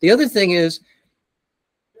hints. The other thing is,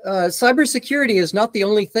 cybersecurity is not the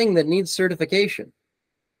only thing that needs certification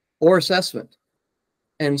or assessment.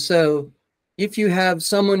 And so if you have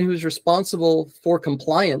someone who's responsible for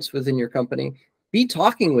compliance within your company, be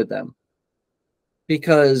talking with them,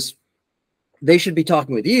 because they should be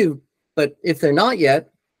talking with you. But if they're not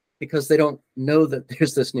yet, because they don't know that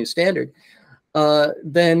there's this new standard,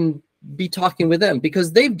 then be talking with them,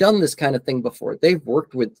 because they've done this kind of thing before. They've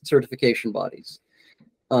worked with certification bodies,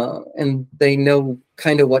 and they know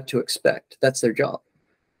kind of what to expect. That's their job.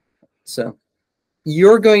 So the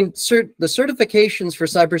certifications for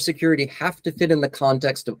cybersecurity have to fit in the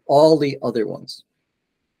context of all the other ones,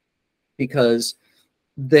 because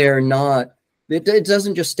they're not, it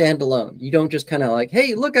doesn't just stand alone. You don't just kind of like,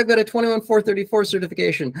 hey, look, I've got a 21434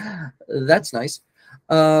 certification. That's nice.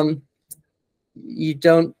 You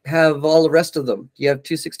don't have all the rest of them. You have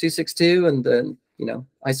 26262 and then, you know,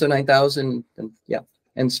 ISO 9000 and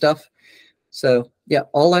and stuff. So yeah,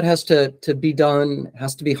 all that has to be done,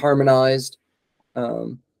 has to be harmonized.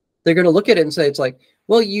 They're going to look at it and say, it's like,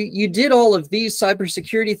 well, you did all of these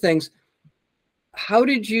cybersecurity things. How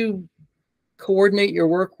did you coordinate your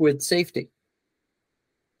work with safety?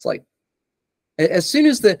 It's like, as soon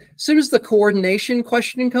as the coordination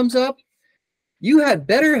question comes up, you had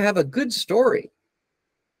better have a good story,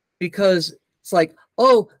 because it's like,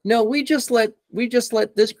 oh no, we just let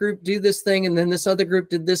this group do this thing, and then this other group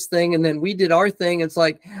did this thing, and then we did our thing. It's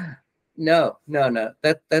like, no,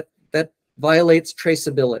 that violates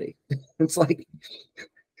traceability. It's like,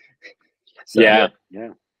 so, yeah.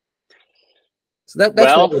 So that's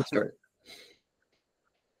where we'll start.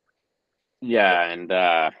 Yeah, and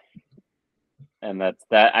And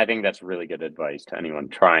I think that's really good advice to anyone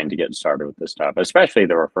trying to get started with this stuff, especially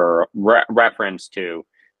the reference to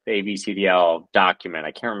the AVCDL document.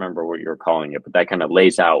 I can't remember what you were calling it, but that kind of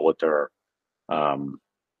lays out what they're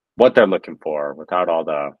looking for without all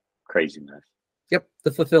the craziness. Yep,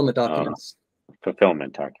 the fulfillment documents.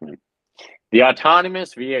 Fulfillment document. The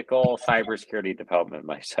autonomous vehicle cybersecurity development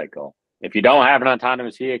lifecycle. If you don't have an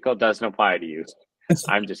autonomous vehicle, it doesn't apply to you.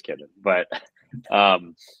 I'm just kidding. But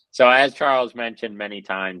so as Charles mentioned many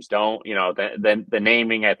times, don't, the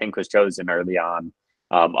naming I think was chosen early on,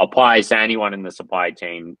 applies to anyone in the supply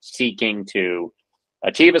chain seeking to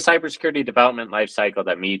achieve a cybersecurity development lifecycle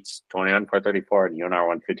that meets 21434 and UNR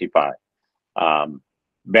 155.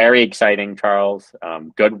 Very exciting, Charles.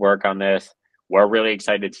 Good work on this. We're really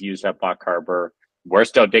excited to use that Block Harbor. We're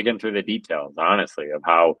still digging through the details, honestly, of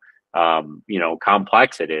how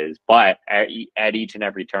complex it is. But at each and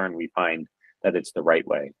every turn, we find that it's the right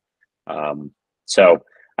way. So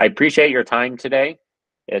I appreciate your time today.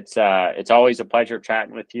 It's always a pleasure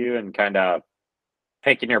chatting with you and kind of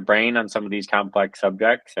picking your brain on some of these complex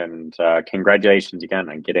subjects. And congratulations again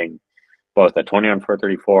on getting both a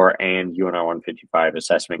 21434 and UNR 155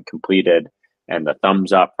 assessment completed, and the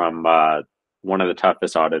thumbs up from one of the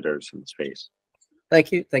toughest auditors in the space.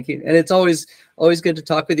 Thank you. And it's always good to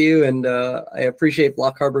talk with you, and I appreciate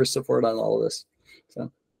Block Harbor's support on all of this.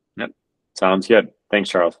 So. Yep, sounds good. Thanks,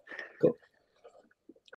 Charles.